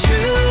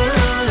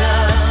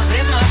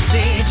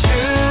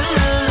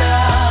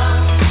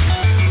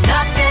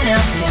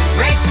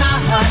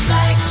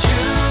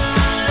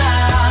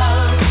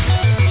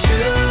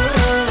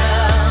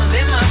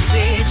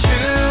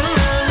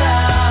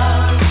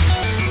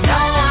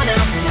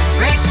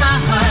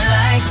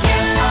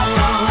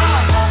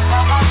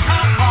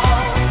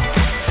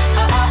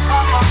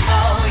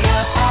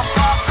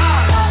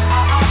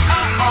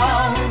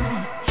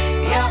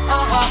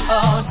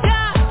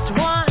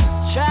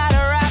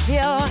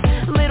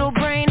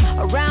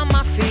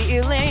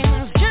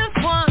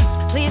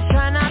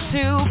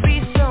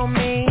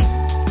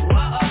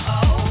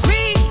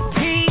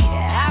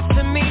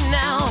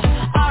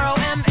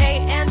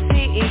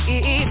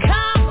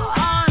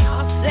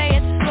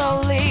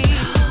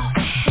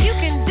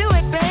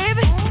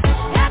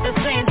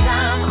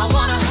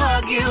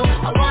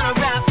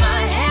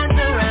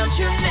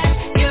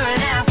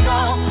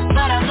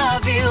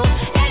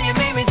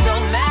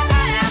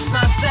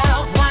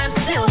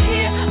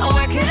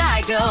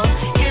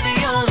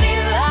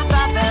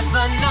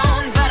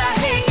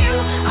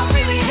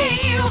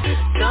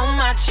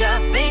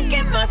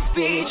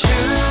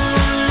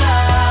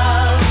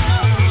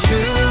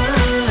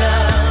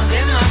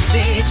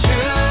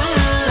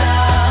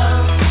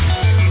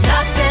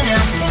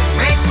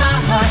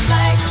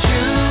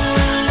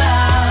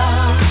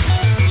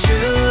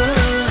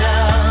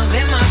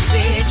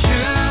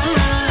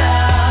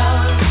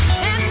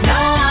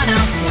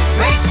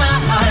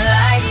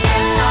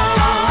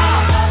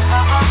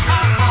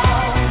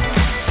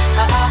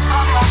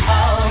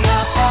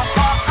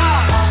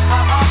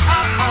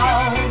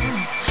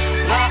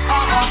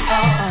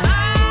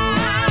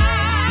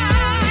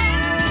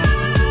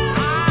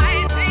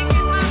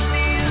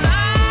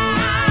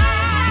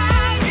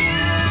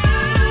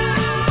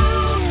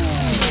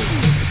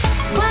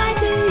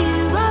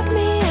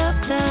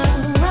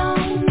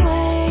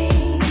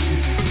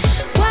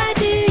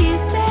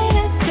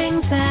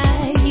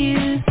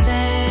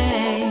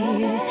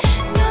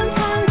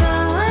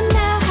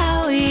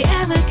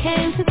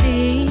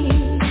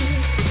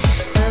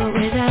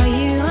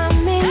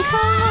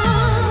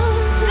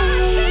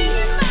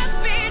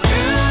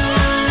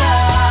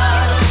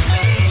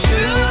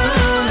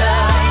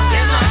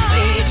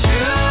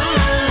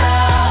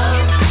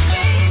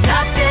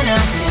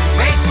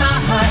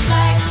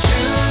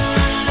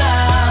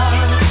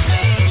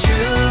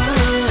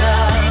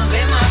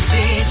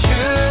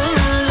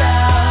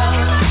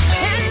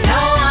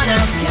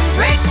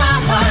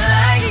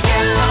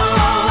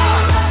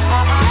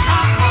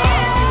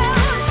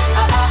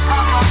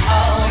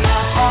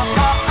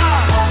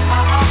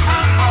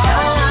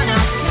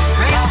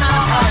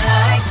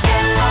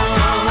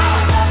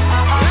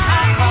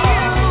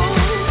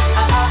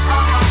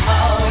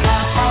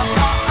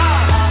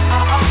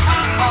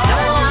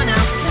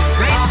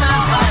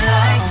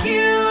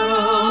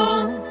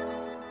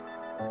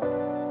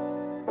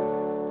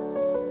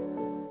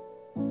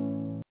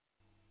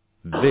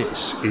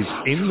 is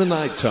In the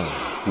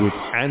Nighttime with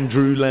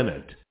Andrew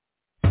Leonard.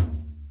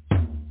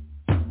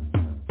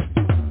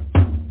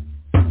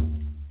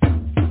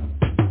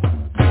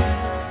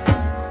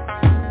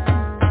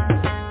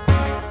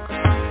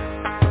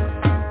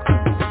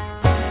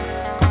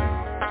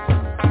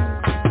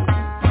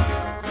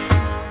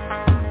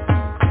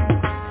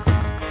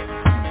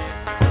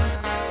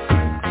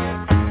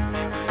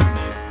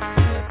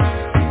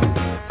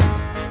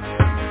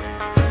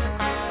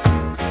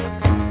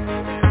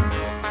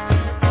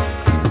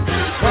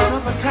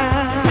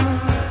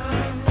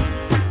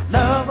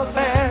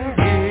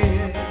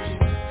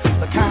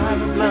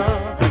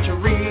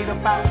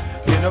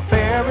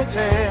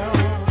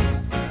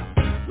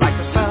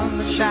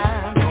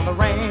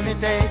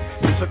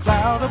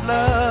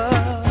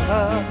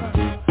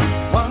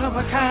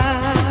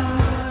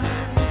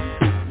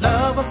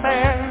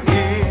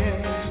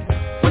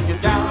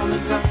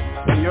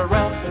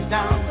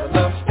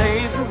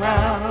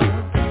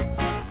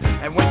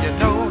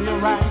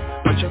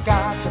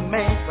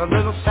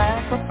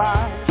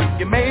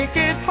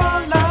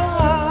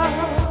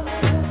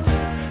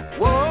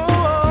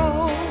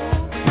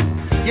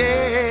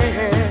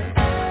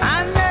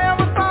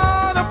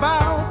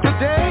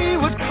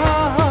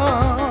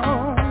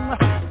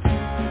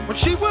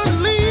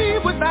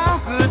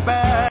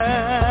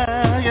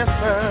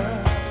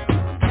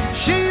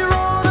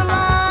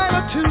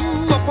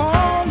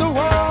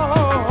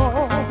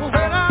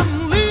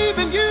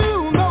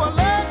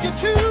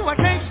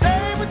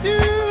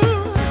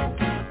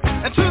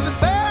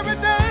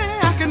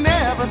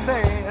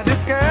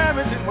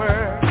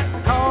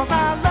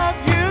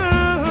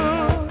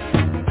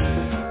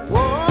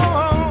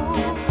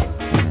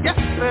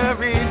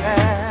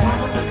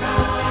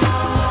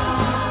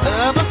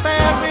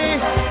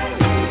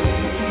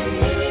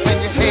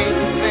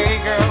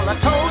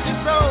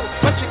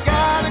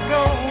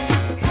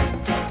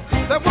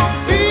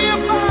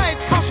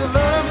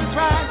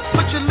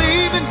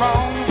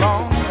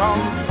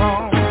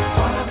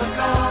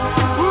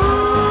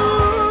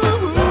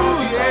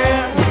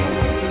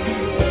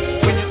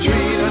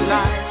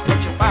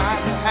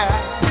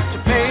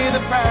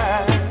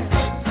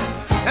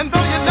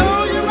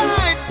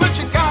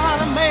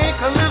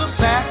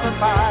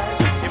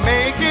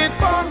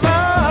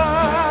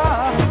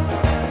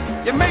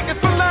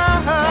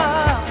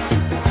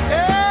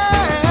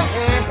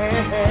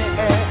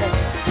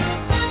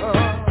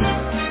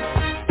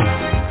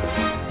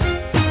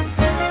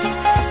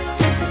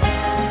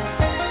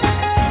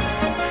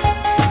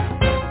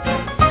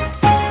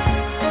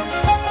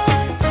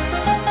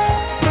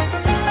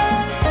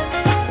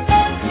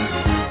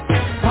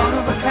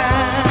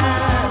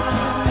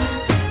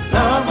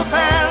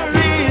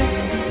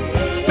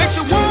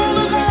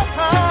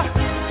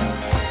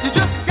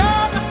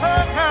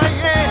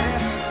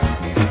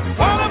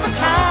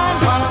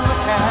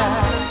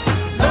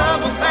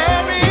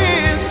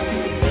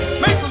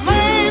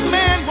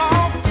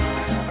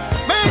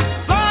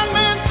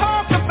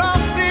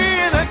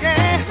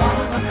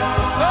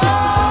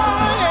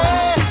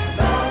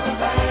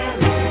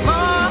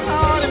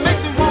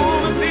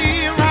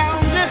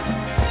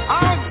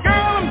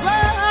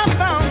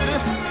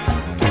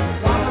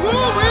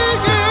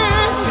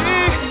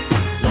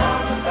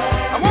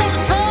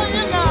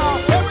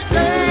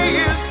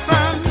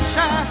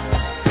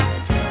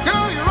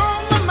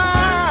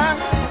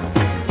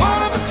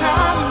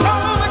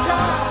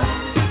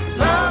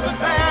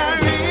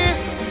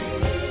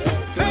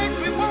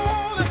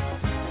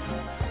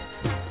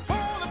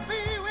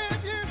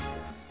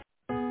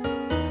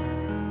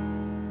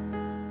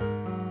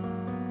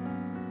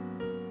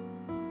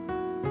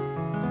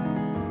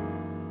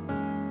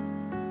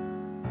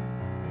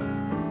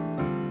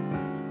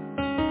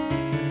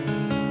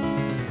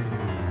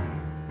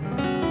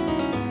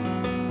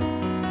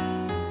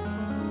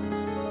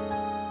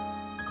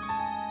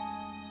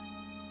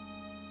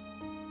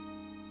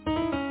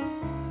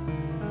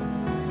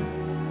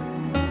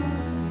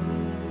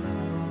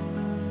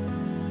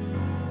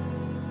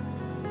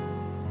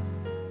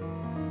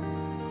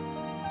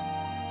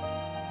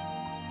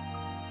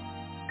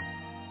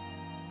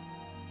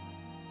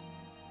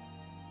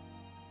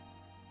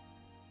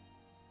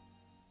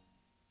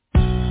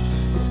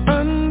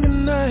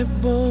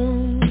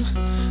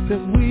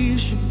 That we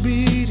should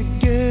be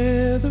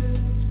together.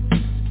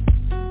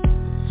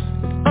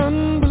 It's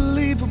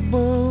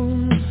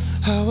unbelievable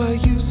how I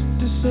used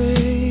to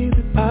say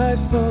that I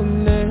saw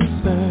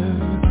never.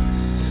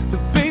 The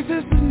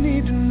basics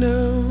need to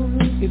know.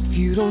 If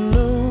you don't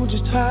know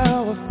just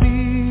how I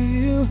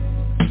feel,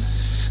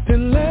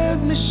 then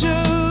let me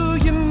show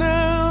you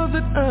now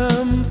that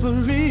I'm for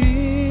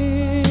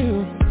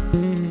real.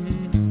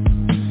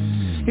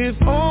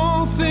 If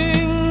all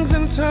things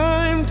in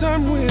time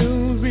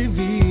will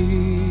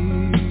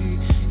reveal.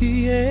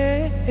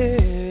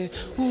 Yeah,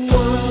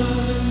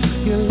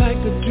 one, you're like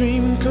a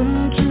dream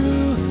come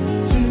true.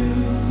 Two,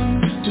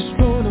 just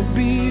wanna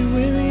be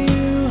with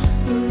you.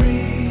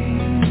 Three,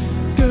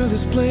 girl,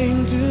 it's plain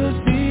to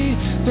see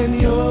that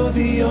you're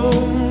the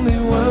only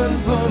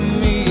one for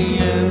me.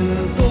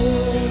 And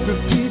four,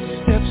 repeat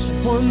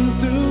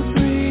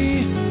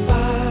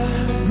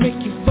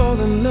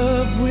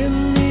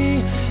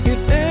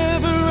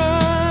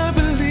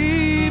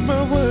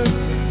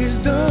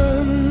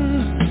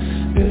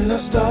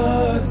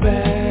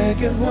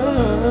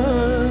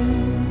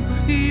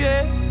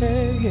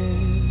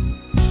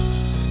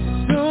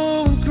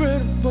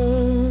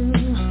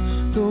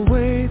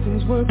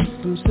heart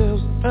put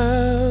themselves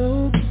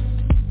out,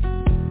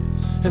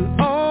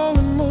 and all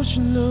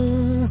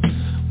emotional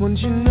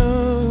once you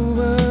know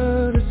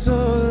what it's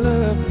all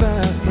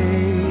about.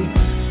 Hey,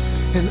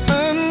 and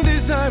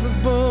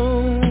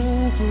undesirable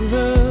for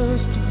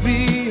us to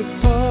be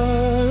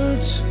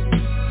apart.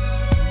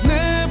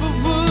 Never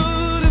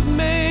would have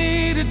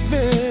made it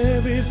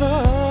very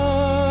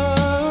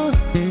far,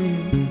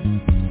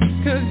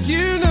 'cause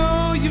you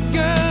know you've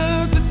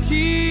got the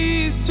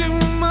keys to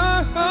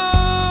my heart.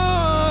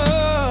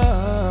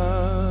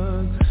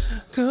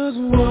 'Cause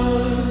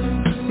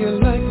one, you're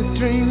like a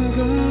dream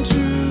come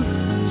true.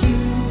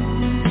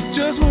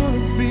 Just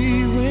wanna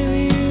be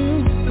with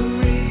you.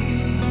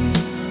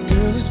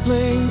 Girl, it's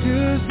plain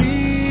to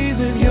see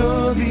that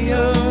you're the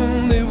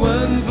only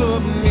one for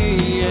me.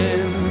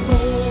 And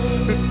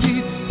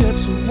repeat the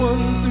steps of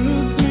 1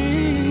 through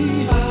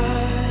 3.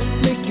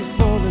 Make you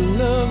fall in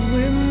love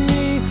with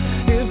me.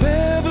 If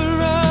ever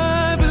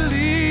I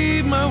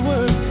believe my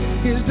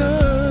work is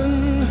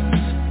done,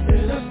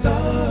 then I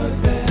start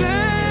that.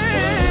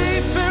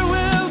 Say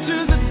farewell to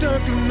the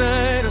dark of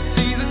night. I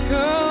see the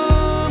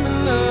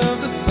coming of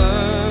the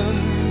sun.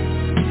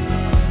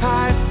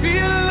 I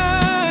feel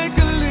like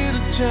a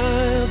little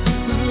child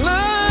whose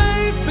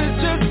life has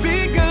just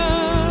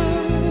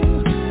begun.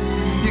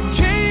 You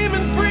came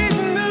and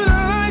breathed new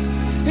life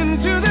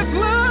into this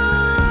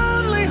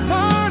lonely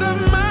heart of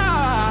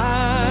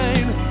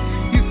mine.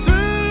 You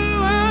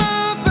threw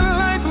out the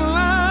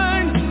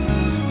lifeline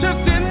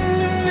just in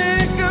the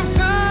nick of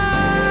time.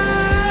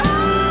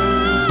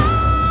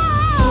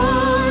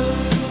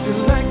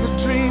 You're like a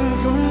dream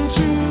come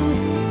true.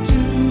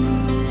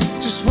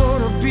 Just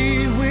wanna be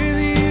with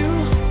you.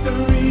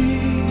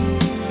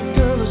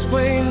 Girl, it's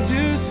plain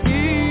to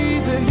see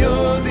that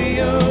you're the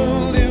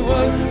only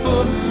one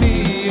for me.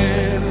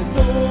 And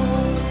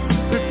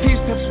repeat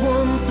steps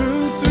 1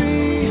 through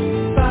 3.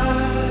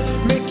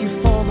 Make you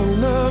fall in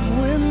love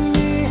with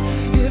me.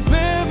 If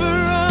ever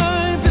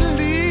I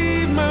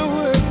believe my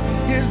work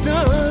is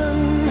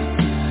done,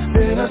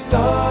 then I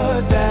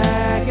start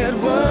back at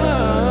 1.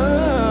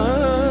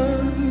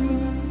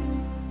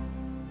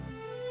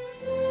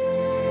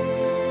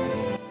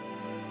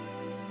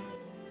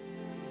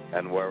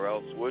 And where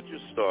else would you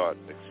start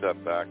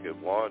except back at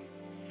 1?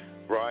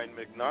 Brian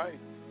McKnight.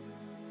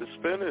 The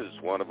Spinners,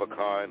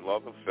 one-of-a-kind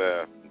love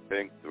affair,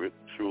 Pink,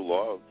 True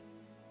Love.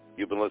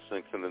 You've been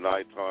listening to the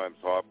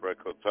Nightime'S Heartbreak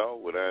Hotel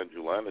with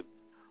Andrew Leonard,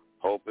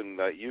 hoping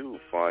that you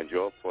find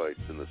your place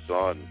in the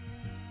sun.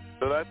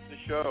 So that's the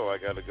show. I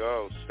got to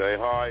go. Stay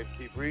high,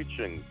 keep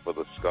reaching for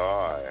the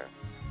sky.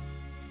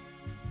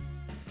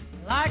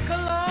 Like a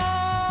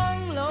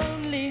long,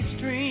 lonely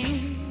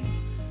stream,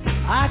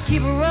 I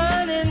keep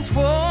running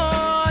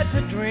towards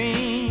a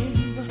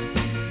dream,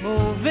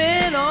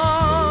 moving on,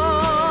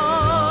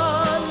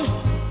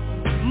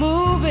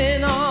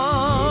 moving on.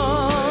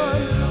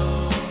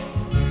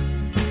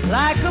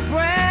 Like a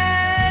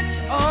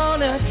branch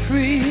on a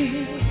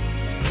tree,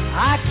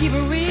 I keep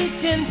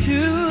reaching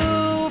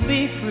to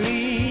be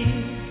free,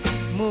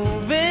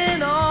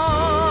 moving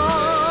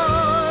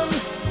on,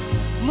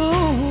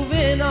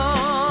 moving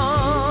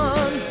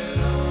on.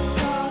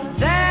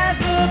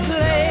 There's a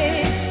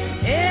place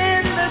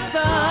in the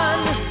sun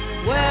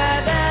where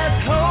there's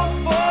hope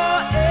for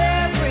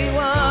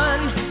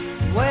everyone,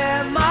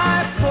 where my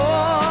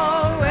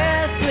poor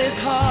restless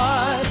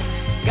heart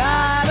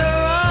gotta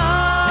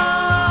run.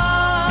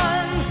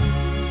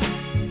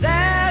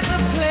 There's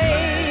a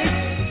place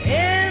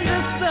in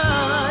the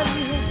sun,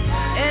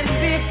 and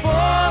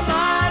before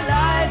my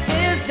life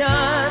is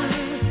done,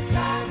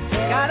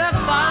 gotta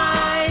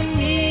find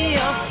me a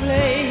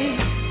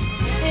place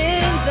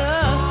in the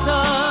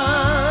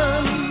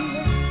sun.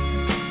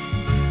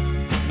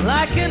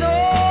 Like an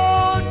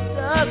old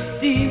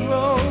dusty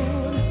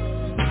road,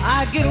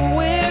 I get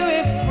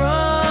weary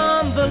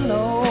from the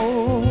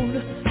load,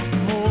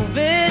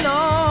 moving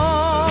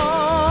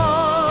on,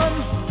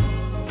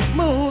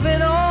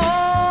 moving on.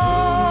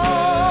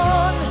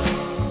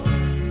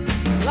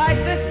 Like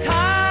this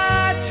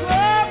tide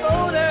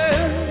troubled,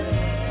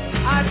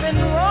 I've been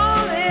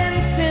rolling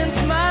since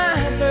my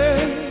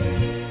birth,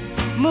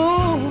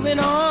 moving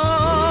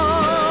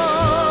on,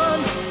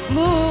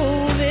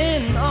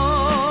 moving on.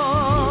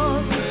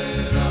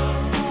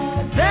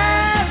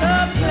 There's a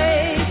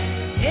place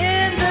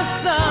in the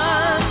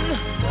sun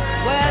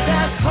where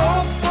there's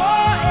hope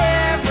for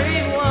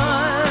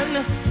everyone,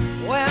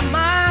 where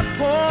my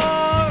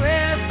poor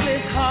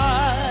restless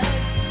heart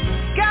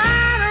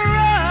gotta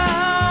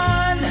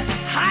run.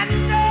 I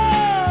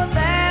know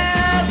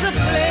there's a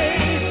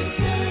place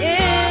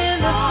in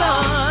the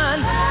sun,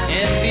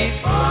 and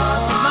before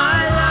my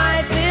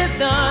life is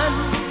done,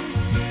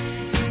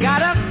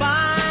 gotta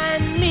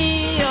find me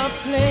a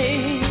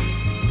place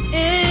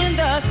in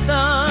the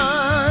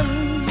sun.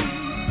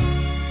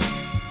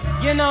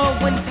 You know,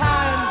 when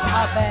times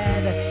are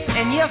bad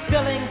and you're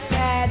feeling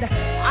sad,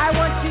 I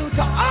want you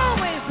to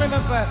always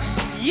remember,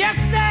 yes,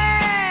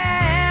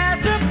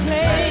 there's a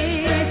place